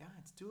was like, yeah,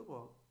 it's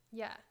doable.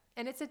 Yeah.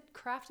 And it's a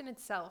craft in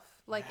itself.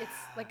 Like it's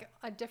like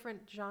a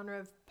different genre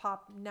of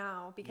pop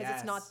now because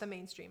it's not Yes. the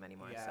mainstream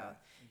anymore. Yeah. So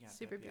Yeah,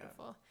 super yeah.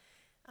 beautiful.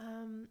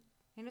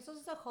 And it's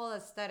also the whole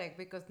aesthetic,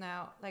 because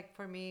now, like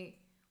for me,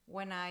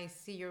 when I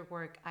see your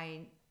work,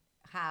 I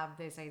have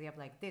this idea of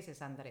like, this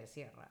is Andres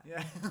Sierra.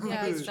 Yeah.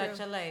 Yeah, it's It's true. such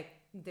a like,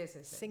 this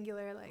is it.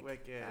 Singular, like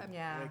Wicked.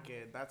 Yeah.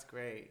 Wicked. That's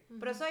great.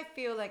 But also I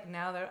feel like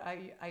now that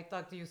I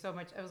talk to you so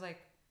much, I was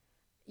like,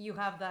 you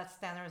have that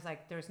standard, it's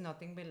like there's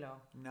nothing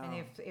below. No.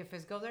 And if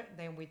it's go there,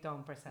 then we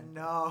don't present it.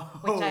 No.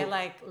 Which I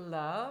like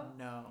love.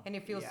 No. And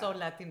it feels Yeah. so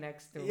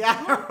Latinx too.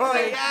 Yeah.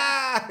 Like,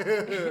 yeah.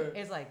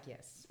 It's like,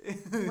 yes.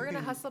 we're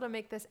gonna hustle to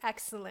make this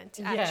excellent.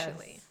 Yes.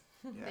 Actually,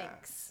 Yeah.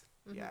 thanks.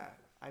 Yeah.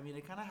 I mean,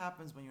 it kind of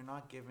happens when you're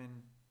not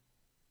given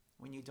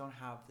when you don't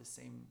have the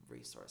same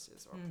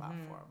resources or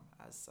platform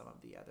as some of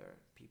the other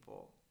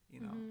people,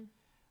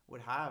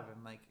 would have,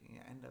 and like you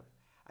end up,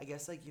 I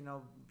guess, like,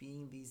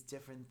 being these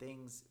different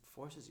things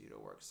forces you to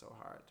work so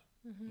hard,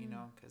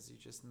 because you're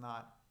just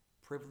not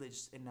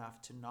privileged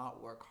enough to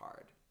not work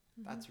hard.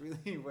 That's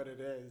really what it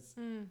is.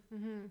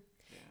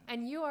 Yeah.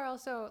 And you are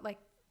also like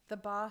the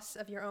boss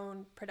of your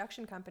own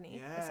production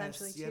company,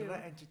 essentially, too.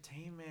 Sierra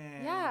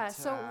Entertainment. Yeah.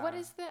 So what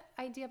is the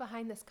idea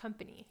behind this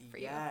company for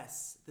you?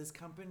 Yes. This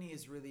company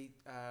is really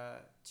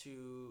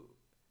to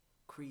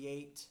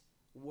create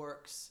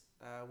works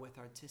with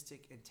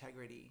artistic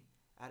integrity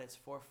at its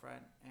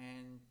forefront,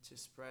 and to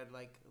spread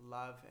like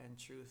love and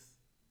truth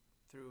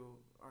through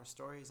our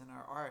stories and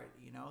our art.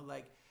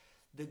 Like,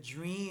 the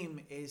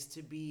dream is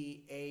to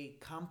be a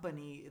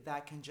company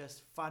that can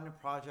just fund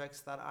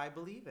projects that I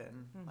believe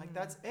in. Like,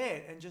 that's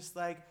it. And just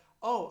like,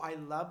 oh, I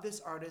love this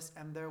artist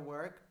and their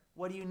work.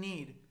 What do you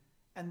need?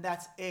 And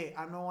that's it.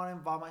 I don't want to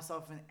involve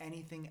myself in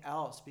anything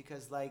else,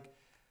 because like,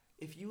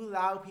 if you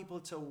allow people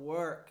to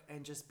work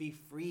and just be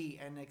free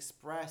and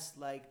express,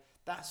 like,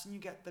 that's when you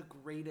get the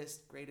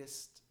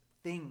greatest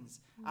things.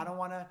 I don't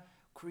want to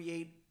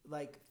create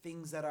like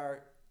things that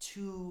are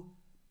too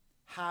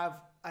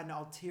have an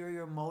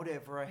ulterior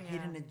motive or a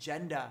hidden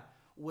agenda,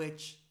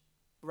 which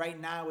right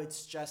now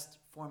it's just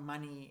for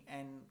money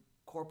and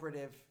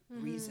corporative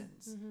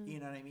reasons. You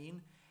know what I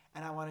mean?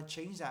 And I want to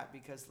change that,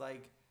 because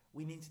like,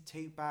 we need to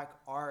take back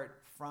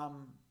art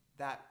from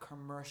that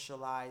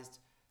commercialized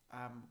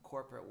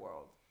corporate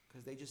world,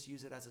 because they just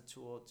use it as a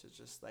tool to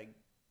just like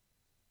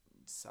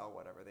sell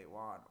whatever they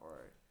want,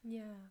 or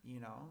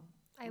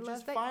I which love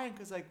is that. fine,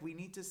 because like, we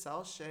need to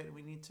sell shit and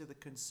we need to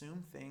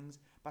consume things,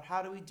 but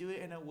how do we do it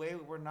in a way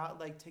where we're not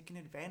like taking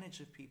advantage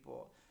of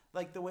people?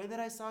 Like the way that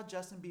I saw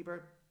Justin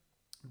Bieber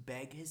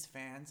beg his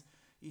fans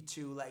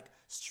to like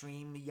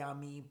stream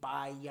Yummy,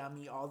 buy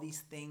Yummy, all these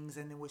things,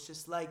 and it was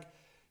just like,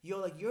 yo,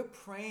 like, you're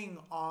preying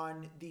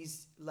on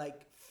these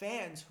like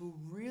fans who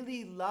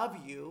really love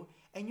you,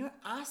 and you're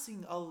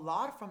asking a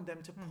lot from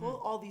them to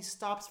pull all these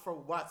stops for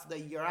what? So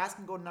that your ass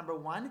can go number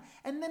one?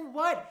 And then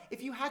what?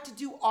 If you had to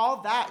do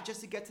all that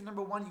just to get to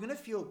number one, you're gonna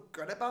feel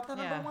good about the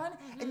number one?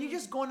 And you're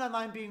just going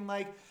online being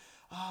like,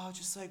 oh,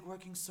 just like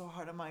working so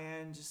hard on my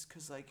end just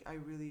because like I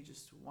really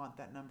just want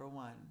that number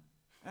one.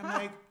 And I'm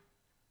like,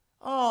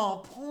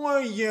 oh,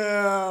 poor you.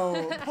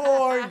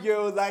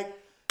 Like,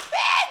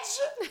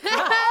 bitch,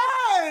 come on.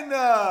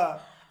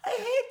 I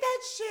hate that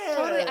shit.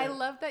 Totally. I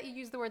love that you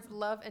use the words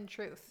love and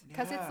truth,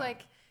 because Yeah. it's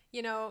like,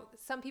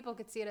 some people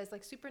could see it as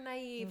like super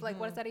naive. Like,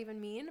 what does that even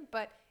mean?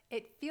 But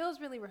it feels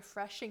really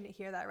refreshing to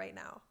hear that right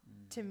now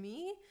to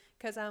me,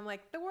 because I'm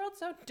like, the world's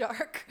so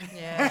dark.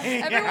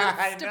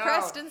 Everyone's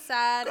depressed and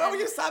sad. Girl, when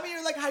you saw me,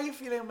 you're like, how you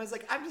feeling? I was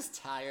like, I'm just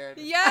tired.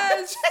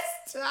 Yes.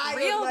 Just tired.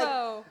 Real like,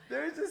 though.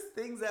 There's just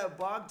things that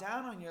bog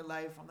down on your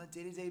life on a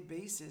day-to-day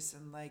basis,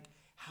 and like,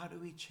 how do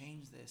we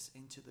change this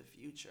into the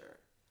future?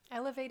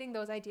 Elevating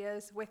those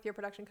ideas with your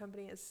production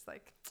company is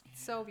like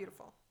so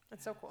beautiful.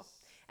 It's so cool.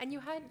 And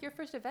you had your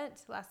first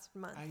event last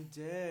month. I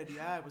did,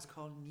 yeah. It was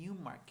called New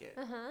Market.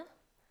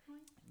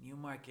 New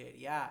Market,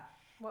 yeah.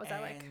 What was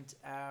that like? And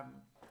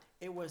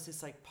it was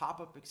this like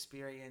pop-up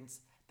experience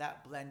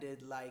that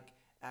blended like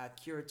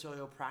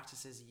curatorial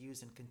practices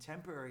used in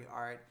contemporary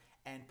art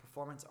and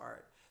performance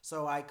art.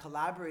 So I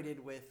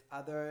collaborated with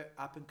other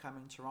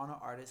up-and-coming Toronto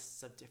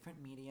artists of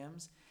different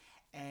mediums,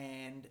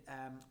 and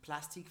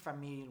Plastique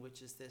Famille,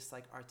 which is this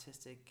like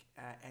artistic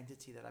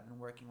entity that I've been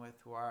working with,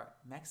 who are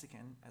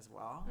Mexican as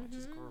well, which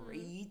is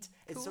great.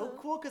 It's so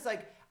cool because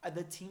like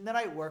the team that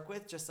I work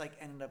with just like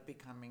ended up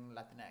becoming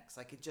Latinx.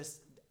 Like it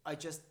just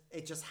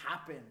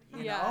happened,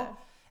 you know?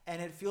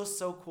 And it feels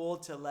so cool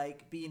to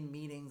like be in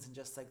meetings and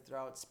just like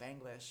throw out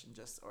Spanglish and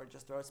just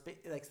throw out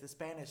like the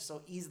Spanish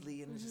so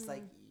easily, and it's just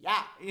like,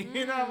 yeah,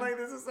 you know, I'm like,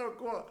 this is so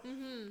cool.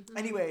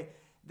 Anyway,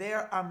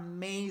 they're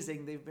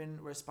amazing. They've been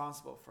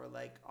responsible for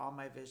like all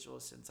my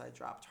visuals since I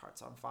dropped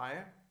Hearts on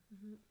Fire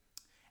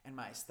and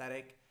my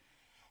aesthetic.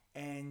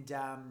 And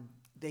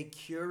they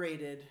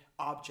curated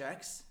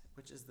Objects,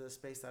 which is the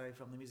space that I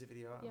filmed the music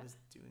video. I was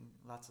doing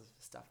lots of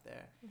stuff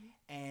there.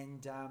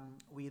 And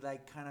we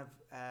like kind of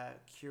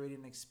curated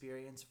an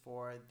experience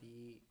for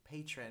the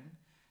patron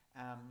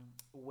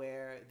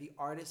where the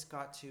artist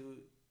got to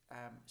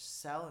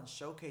sell and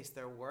showcase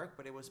their work,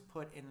 but it was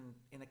put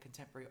in a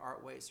contemporary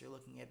art way. So you're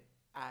looking at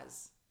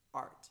as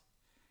art,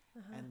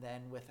 and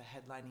then with a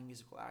headlining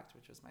musical act,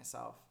 which was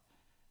myself.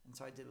 And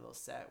so I did a little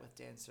set with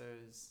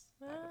dancers,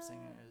 backup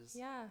singers.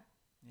 Yeah.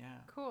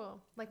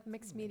 Cool. Like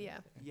mixed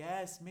media.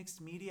 Yes,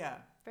 mixed media.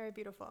 Very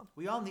beautiful.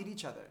 We all need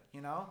each other,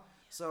 you know?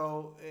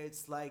 So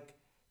it's like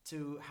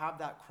to have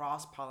that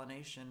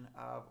cross-pollination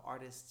of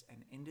artists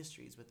and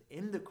industries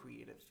within the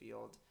creative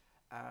field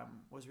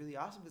was really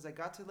awesome, because I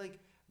got to like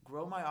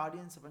grow my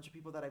audience, a bunch of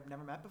people that I've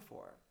never met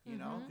before, you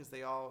know? Because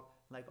they all,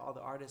 like all the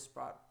artists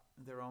brought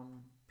their own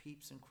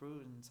peeps and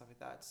crew and stuff like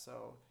that.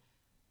 So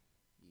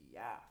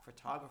yeah,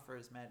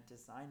 photographers met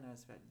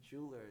designers, met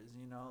jewelers,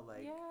 you know,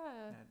 like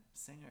met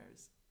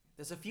singers.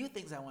 There's a few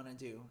things I want to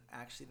do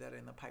actually that are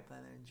in the pipeline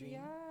and dream.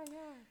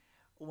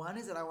 One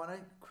is that I want to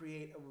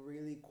create a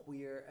really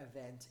queer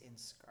event in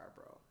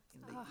Scarborough,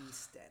 in the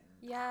East End.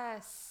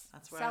 Yes.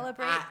 That's where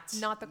Celebrate, I'm at.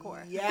 not the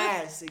core.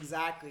 Yes,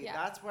 exactly. Yeah.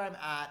 That's where I'm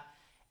at.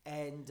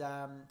 And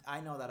I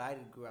know that I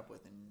grew up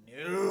with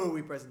no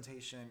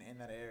representation in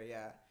that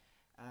area.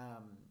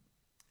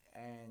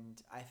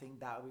 And I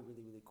think that would be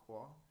really, really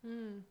cool.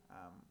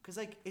 Because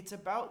like it's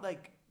about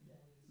like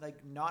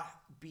not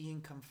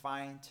being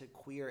confined to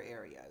queer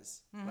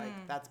areas.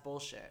 Like that's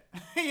bullshit.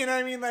 You know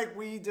what I mean? Like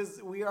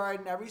we are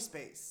in every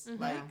space.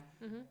 Like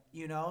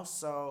you know,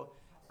 so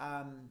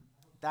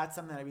that's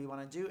something I really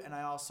want to do. And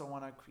I also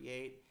want to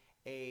create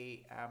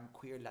a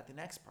queer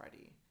Latinx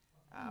party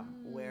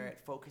where it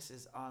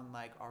focuses on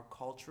like our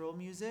cultural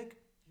music,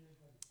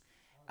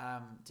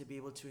 to be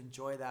able to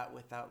enjoy that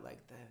without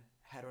like the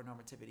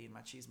heteronormativity and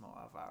machismo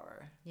of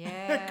our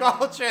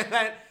culture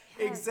that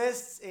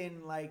exists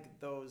in like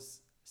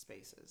those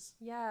spaces.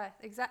 Yeah,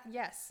 exactly.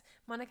 Yes.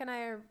 Monica and I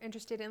are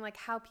interested in like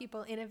how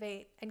people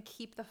innovate and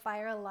keep the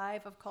fire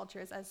alive of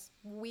cultures as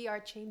we are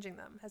changing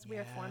them, as we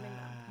are forming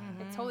them.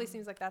 It totally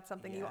seems like that's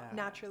something you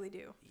naturally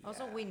do.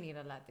 Also, we need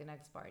a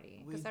Latinx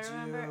party. We Because I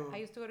remember do. I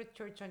used to go to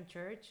church on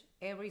church.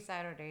 Every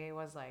Saturday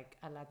was like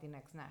a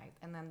Latinx night.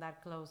 And then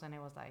that closed and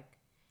it was like,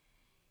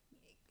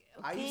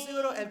 I used to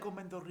go to El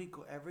Convento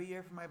Rico every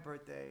year for my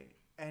birthday,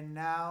 and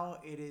now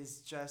it is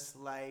just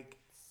like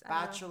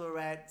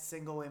bachelorette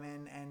single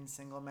women and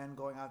single men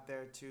going out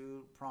there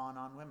to prawn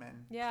on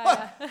women.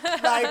 Yeah.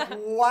 Like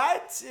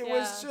what? It Yeah.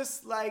 was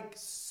just like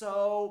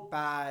so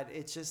bad.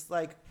 It's just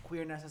like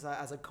queerness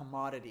as a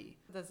commodity.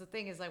 that's the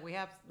thing is like we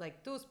have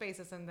like two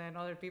spaces and then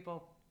other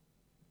people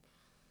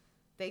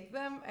take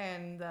them,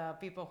 and the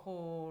people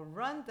who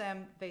run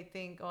them, they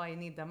think, oh, I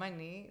need the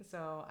money,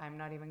 so I'm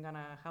not even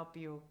gonna help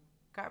you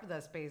carve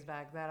that space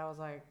back. That I was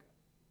like,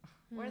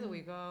 where do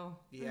we go?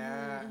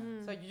 Yeah.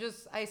 So you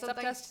just, I up to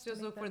sometimes us to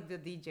just make look for the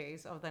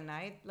DJs of the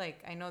night.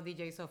 Like I know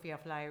DJ Sofia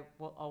Fly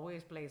will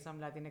always play some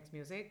Latinx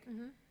music,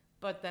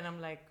 but then I'm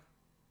like,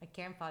 I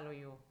can't follow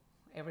you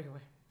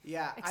everywhere.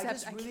 Yeah, Except I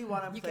just I really can-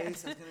 want to you play can.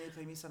 something.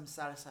 Play me some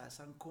salsa,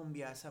 some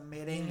cumbia, some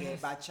merengue,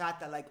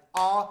 bachata, like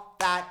all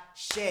that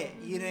shit.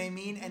 You know what I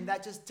mean? And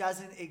that just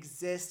doesn't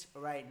exist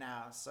right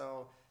now.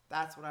 So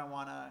that's what I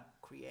want to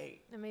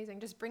create. Amazing.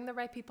 Just bring the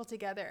right people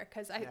together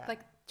because Yeah. like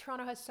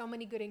Toronto has so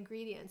many good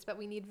ingredients, but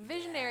we need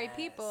visionary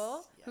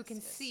people who Yes, can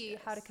yes, see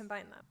how to yes.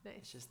 combine them. Nice.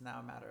 It's just now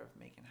a matter of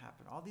making it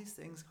happen. All these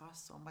things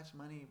cost so much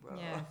money, bro.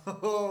 Yeah.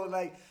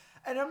 Like,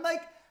 and I'm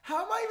like,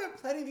 how am I even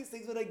planning these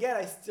things when again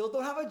I still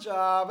don't have a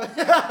job,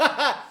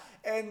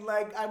 and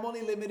like I'm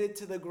only limited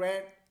to the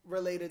grant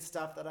related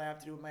stuff that I have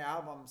to do with my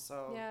album.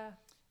 So Yeah.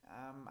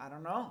 I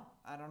don't know.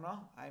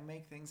 I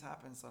make things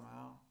happen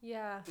somehow.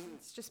 Yeah.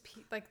 It's just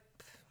like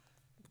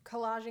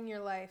collaging your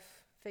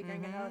life,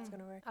 figuring out how it's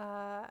going to work.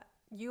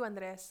 You,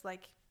 Andres,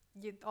 like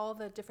all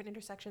the different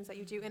intersections that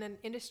you do in an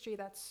industry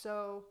that's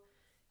so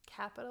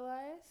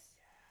capitalized.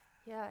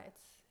 Yeah, it's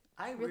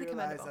I really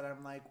realize commendable. that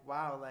I'm like,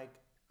 wow, like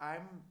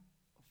I'm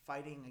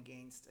fighting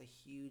against a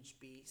huge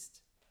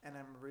beast, and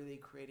I'm really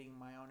creating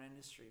my own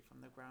industry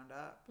from the ground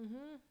up.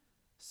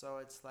 So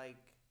it's like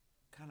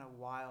kind of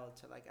wild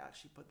to like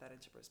actually put that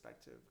into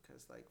perspective,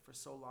 because like for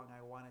so long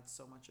I wanted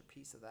so much a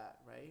piece of that,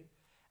 right?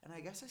 And I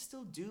guess I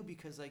still do,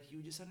 because like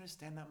you just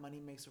understand that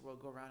money makes the world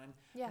go round, and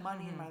Yeah.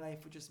 money in my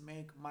life would just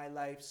make my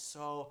life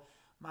so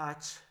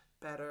much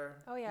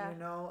better. Oh, yeah. You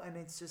know, and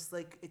it's just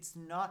like it's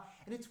not,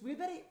 and it's weird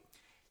that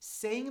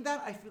saying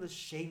that I feel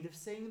ashamed of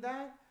saying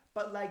that,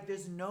 but like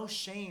there's no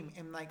shame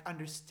in like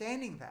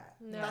understanding that.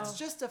 No. That's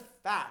just a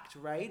fact,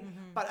 right?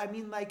 But I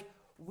mean, like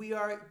we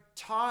are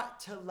taught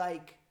to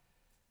like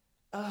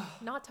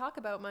not talk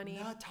about money.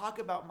 not talk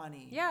about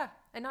money. Yeah,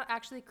 and not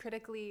actually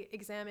critically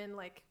examine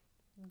like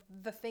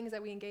the things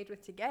that we engage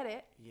with to get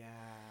it. Yeah.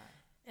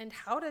 And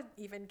how to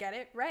even get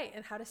it right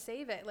and how to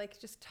save it. Like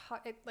just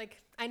talk it. Like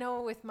I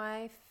know with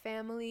my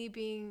family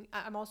being,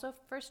 I'm also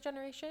first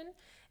generation,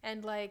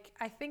 and like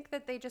I think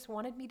that they just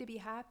wanted me to be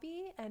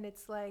happy, and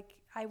it's like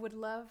I would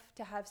love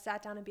to have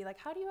sat down and be like,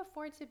 how do you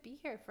afford to be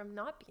here from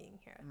not being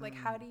here? Like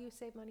how do you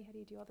save money? How do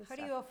you do all this How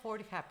stuff? do you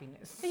afford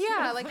happiness?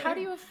 Yeah, like how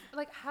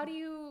do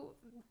you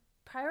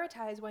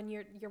prioritize when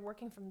you're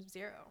working from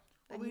zero?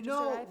 Well, and we you just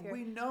know arrive here?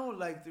 we know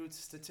like through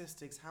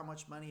statistics how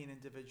much money an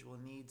individual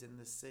needs in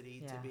the city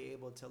to Yeah. be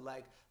able to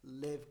like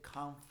live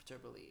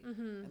comfortably,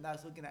 and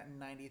that's looking at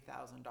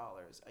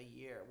 $90,000 a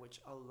year, which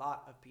a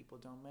lot of people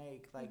don't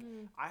make. Like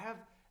I have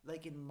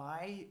like in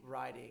my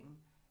riding,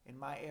 in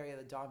my area,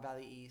 the Don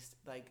Valley East,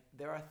 like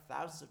there are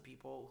thousands of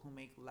people who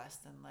make less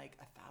than like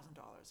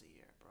 $1,000 a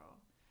year, bro.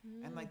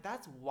 And like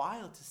that's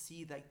wild to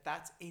see, like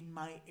that's in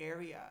my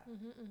area,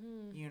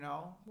 you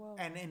know. Whoa.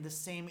 And in the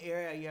same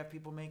area you have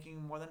people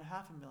making more than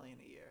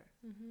 $500,000 a year,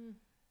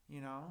 you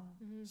know.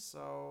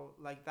 So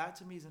like that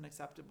to me is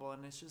unacceptable,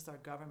 and it's just our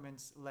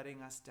government's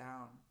letting us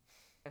down.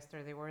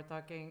 Yesterday we were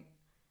talking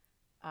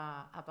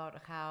about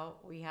how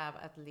we have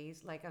at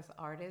least, like as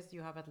artists,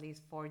 you have at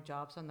least 4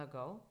 jobs on the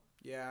go.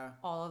 Yeah.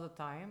 all of the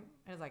time.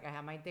 And it's like I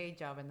have my day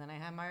job, and then I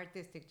have my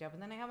artistic job,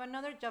 and then I have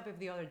another job if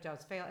the other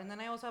jobs fail, and then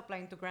I also apply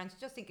into grants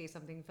just in case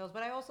something fails.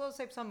 But I also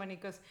save some money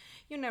because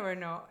you never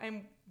know.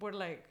 And we're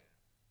like,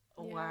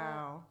 Yeah.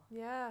 wow.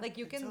 Yeah. Like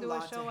you It's can a do a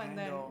lot to show and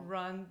then handle.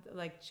 run,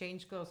 like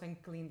change clothes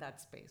and clean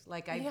that space.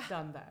 Like I've Yeah.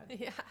 done that.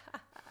 yeah.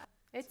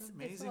 It's It's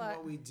amazing a lot.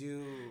 what we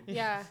do.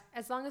 Yeah.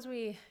 As long as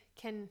we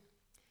can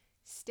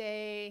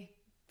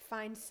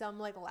find some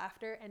like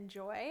laughter and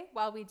joy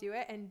while we do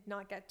it and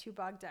not get too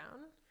bogged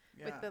down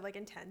with the like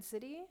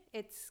intensity,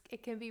 it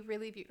can be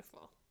really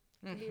beautiful.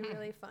 It can be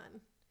really fun.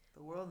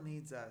 The world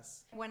needs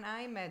us. When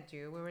I met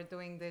you, we were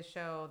doing this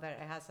show that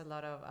has a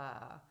lot of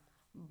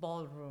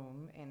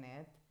ballroom in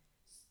it.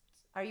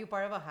 Are you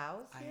part of a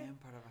house? I here? am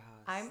part of a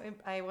house.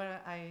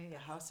 The The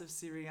House of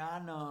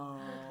Siriano.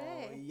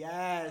 Okay.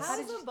 Yes.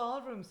 How's the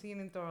ballroom scene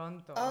in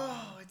Toronto?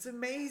 Oh, it's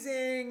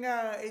amazing.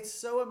 It's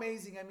so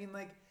amazing. I mean,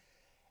 like,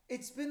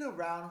 it's been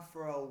around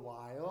for a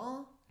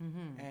while,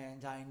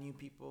 and I knew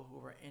people who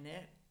were in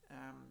it,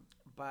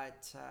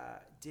 but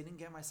didn't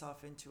get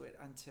myself into it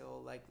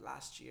until like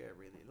last year,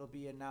 really. It'll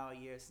be now a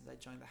year since I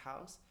joined the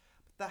house.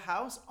 But the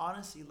house,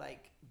 honestly,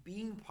 like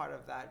being part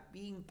of that,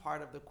 being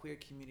part of the queer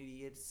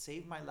community, it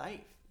saved my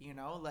life, you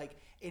know? Like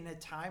in a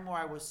time where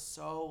I was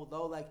so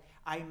low, like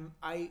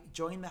I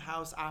joined the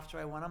house after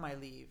I went on my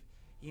leave,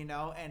 you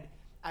know? And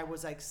I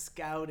was like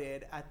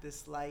scouted at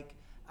this like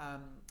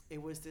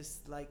it was this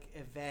like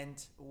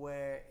event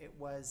where it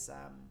was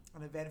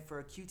an event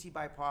for QT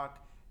BIPOC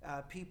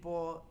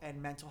people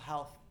and mental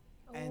health,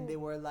 and they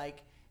were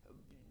like,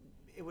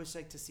 it was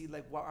like to see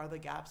like what are the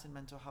gaps in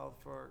mental health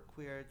for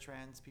queer,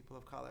 trans people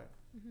of color.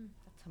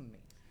 That's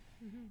amazing.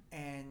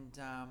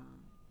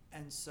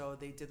 And so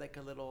they did like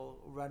a little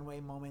runway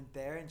moment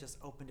there and just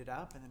opened it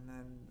up, and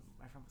then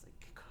my friend was like,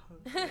 I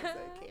was like,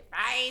 okay,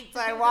 fine. So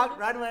I walked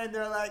runway and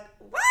they're like,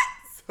 what?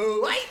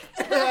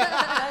 Swipe.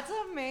 That's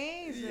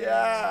amazing.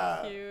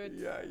 Yeah. Cute.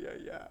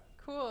 Yeah.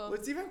 Cool.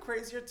 What's even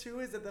crazier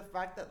too is that the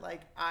fact that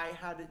like I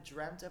had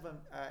dreamt of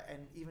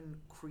and even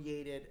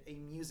created a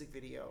music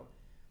video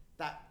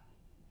that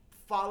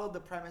followed the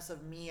premise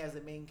of me as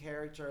a main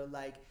character,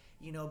 like,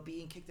 you know,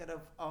 being kicked out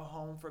of a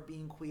home for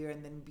being queer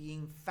and then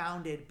being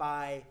founded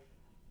by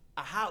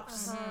a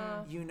house,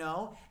 you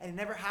know? And it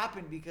never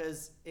happened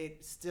because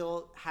it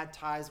still had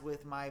ties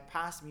with my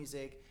past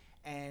music,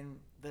 and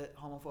the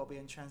homophobia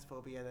and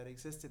transphobia that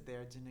existed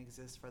there didn't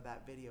exist for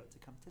that video to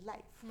come to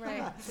life.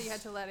 Right. So you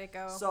had to let it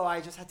go. So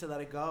I just had to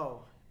let it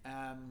go.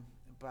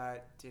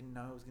 But didn't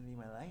know it was going to be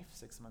my life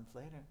 6 months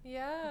later.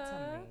 Yeah. That's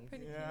amazing.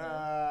 Pretty cool.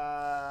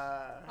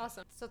 Yeah.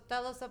 Awesome. So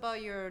tell us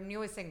about your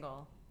newest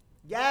single.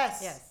 Yes.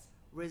 Yes.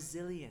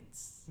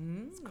 Resilience.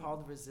 It's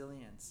called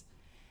Resilience.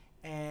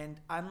 And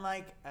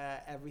unlike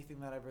everything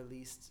that I've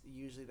released,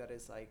 usually that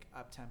is like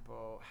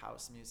up-tempo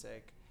house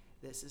music,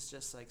 this is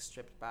just like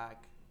stripped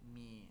back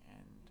me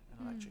and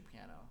an electric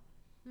piano.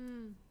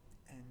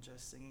 And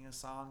just singing a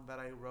song that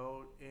I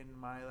wrote in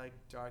my like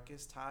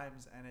darkest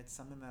times, and it's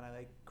something that I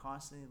like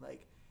constantly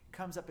like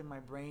comes up in my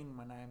brain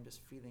when I'm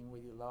just feeling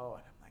really low,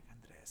 and I'm like,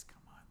 Andres,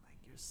 come on, like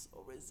you're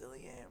so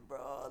resilient,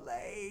 bro,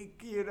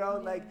 like, you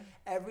know, like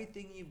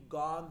everything you've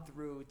gone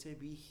through to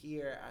be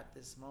here at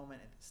this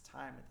moment, at this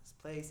time, at this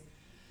place,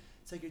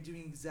 it's like you're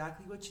doing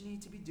exactly what you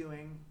need to be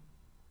doing.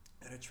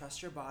 You gotta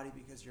trust your body,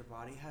 because your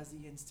body has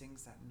the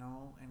instincts that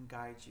know and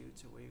guide you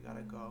to where you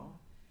gotta go,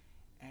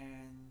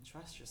 and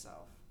trust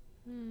yourself.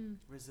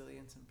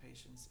 Resilience and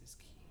patience is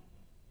key.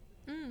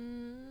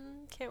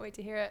 Can't wait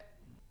to hear it.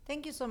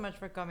 Thank you so much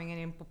for coming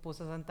in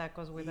Pupusas and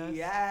Tacos with us.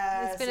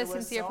 Yes, It's been a it was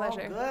sincere so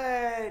pleasure.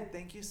 Good.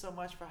 Thank you so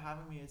much for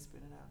having me. It's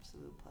been an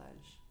absolute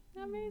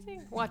pleasure.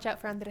 Amazing. Watch out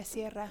for Andres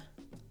Sierra.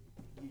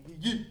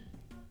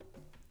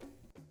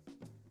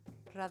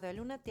 Radio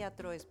Aluna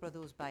Teatro is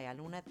produced by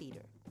Aluna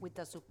Theater with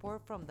the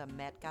support from the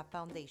Metcalf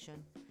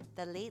Foundation,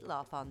 the Late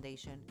Law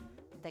Foundation,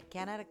 the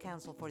Canada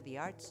Council for the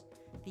Arts,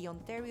 the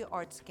Ontario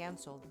Arts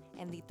Council,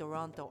 and the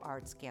Toronto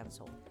Arts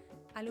Council.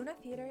 Aluna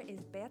Theater is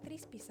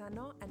Beatriz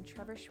Pisano and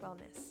Trevor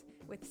Schwellness,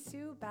 with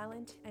Sue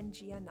Ballant and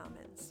Gia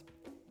Namens.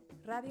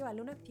 Radio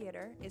Aluna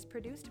Theater is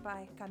produced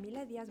by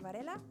Camila Diaz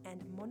Varela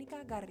and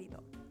Monica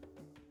Garrido.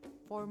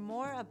 For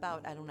more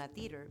about Aluna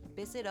Theater,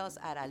 visit us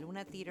at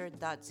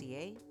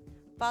alunatheater.ca,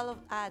 follow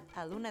at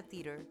Aluna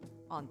Theater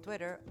on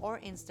Twitter or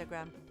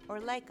Instagram, or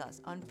like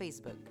us on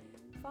Facebook.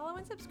 Follow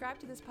and subscribe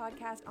to this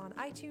podcast on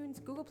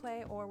iTunes, Google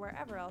Play, or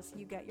wherever else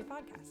you get your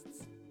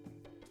podcasts.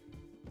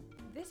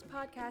 This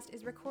podcast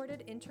is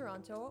recorded in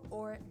Toronto,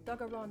 or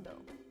Dagarondo,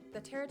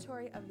 the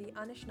territory of the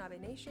Anishinaabe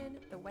Nation,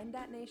 the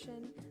Wendat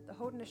Nation, the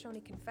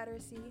Haudenosaunee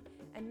Confederacy,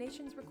 and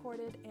nations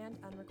recorded and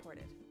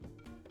unrecorded.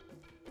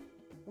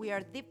 We are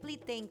deeply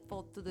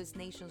thankful to these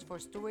nations for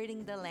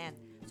stewarding the land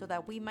so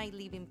that we might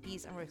live in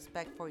peace and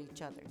respect for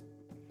each other.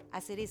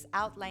 As it is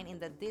outlined in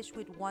the Dish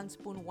with One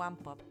Spoon, One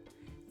Pup,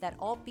 that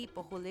all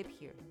people who live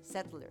here,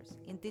 settlers,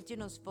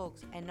 indigenous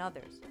folks, and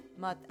others,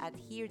 must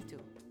adhere to.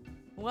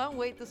 One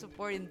way to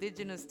support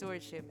indigenous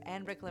stewardship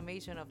and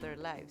reclamation of their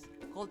lives,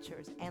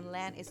 cultures, and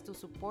land is to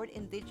support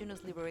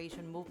indigenous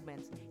liberation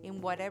movements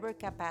in whatever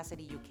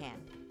capacity you can.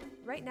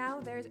 Right now,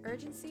 there is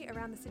urgency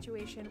around the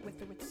situation with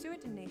the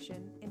Wet'suwet'en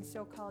Nation in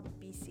so-called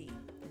BC.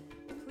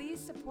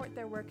 Please support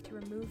their work to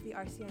remove the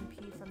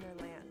RCMP from their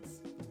lands.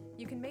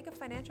 You can make a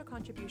financial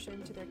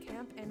contribution to their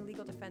camp and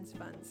legal defense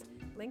funds.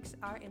 Links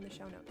are in the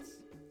show notes.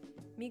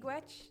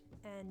 Miigwech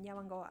and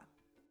Nyawangoa.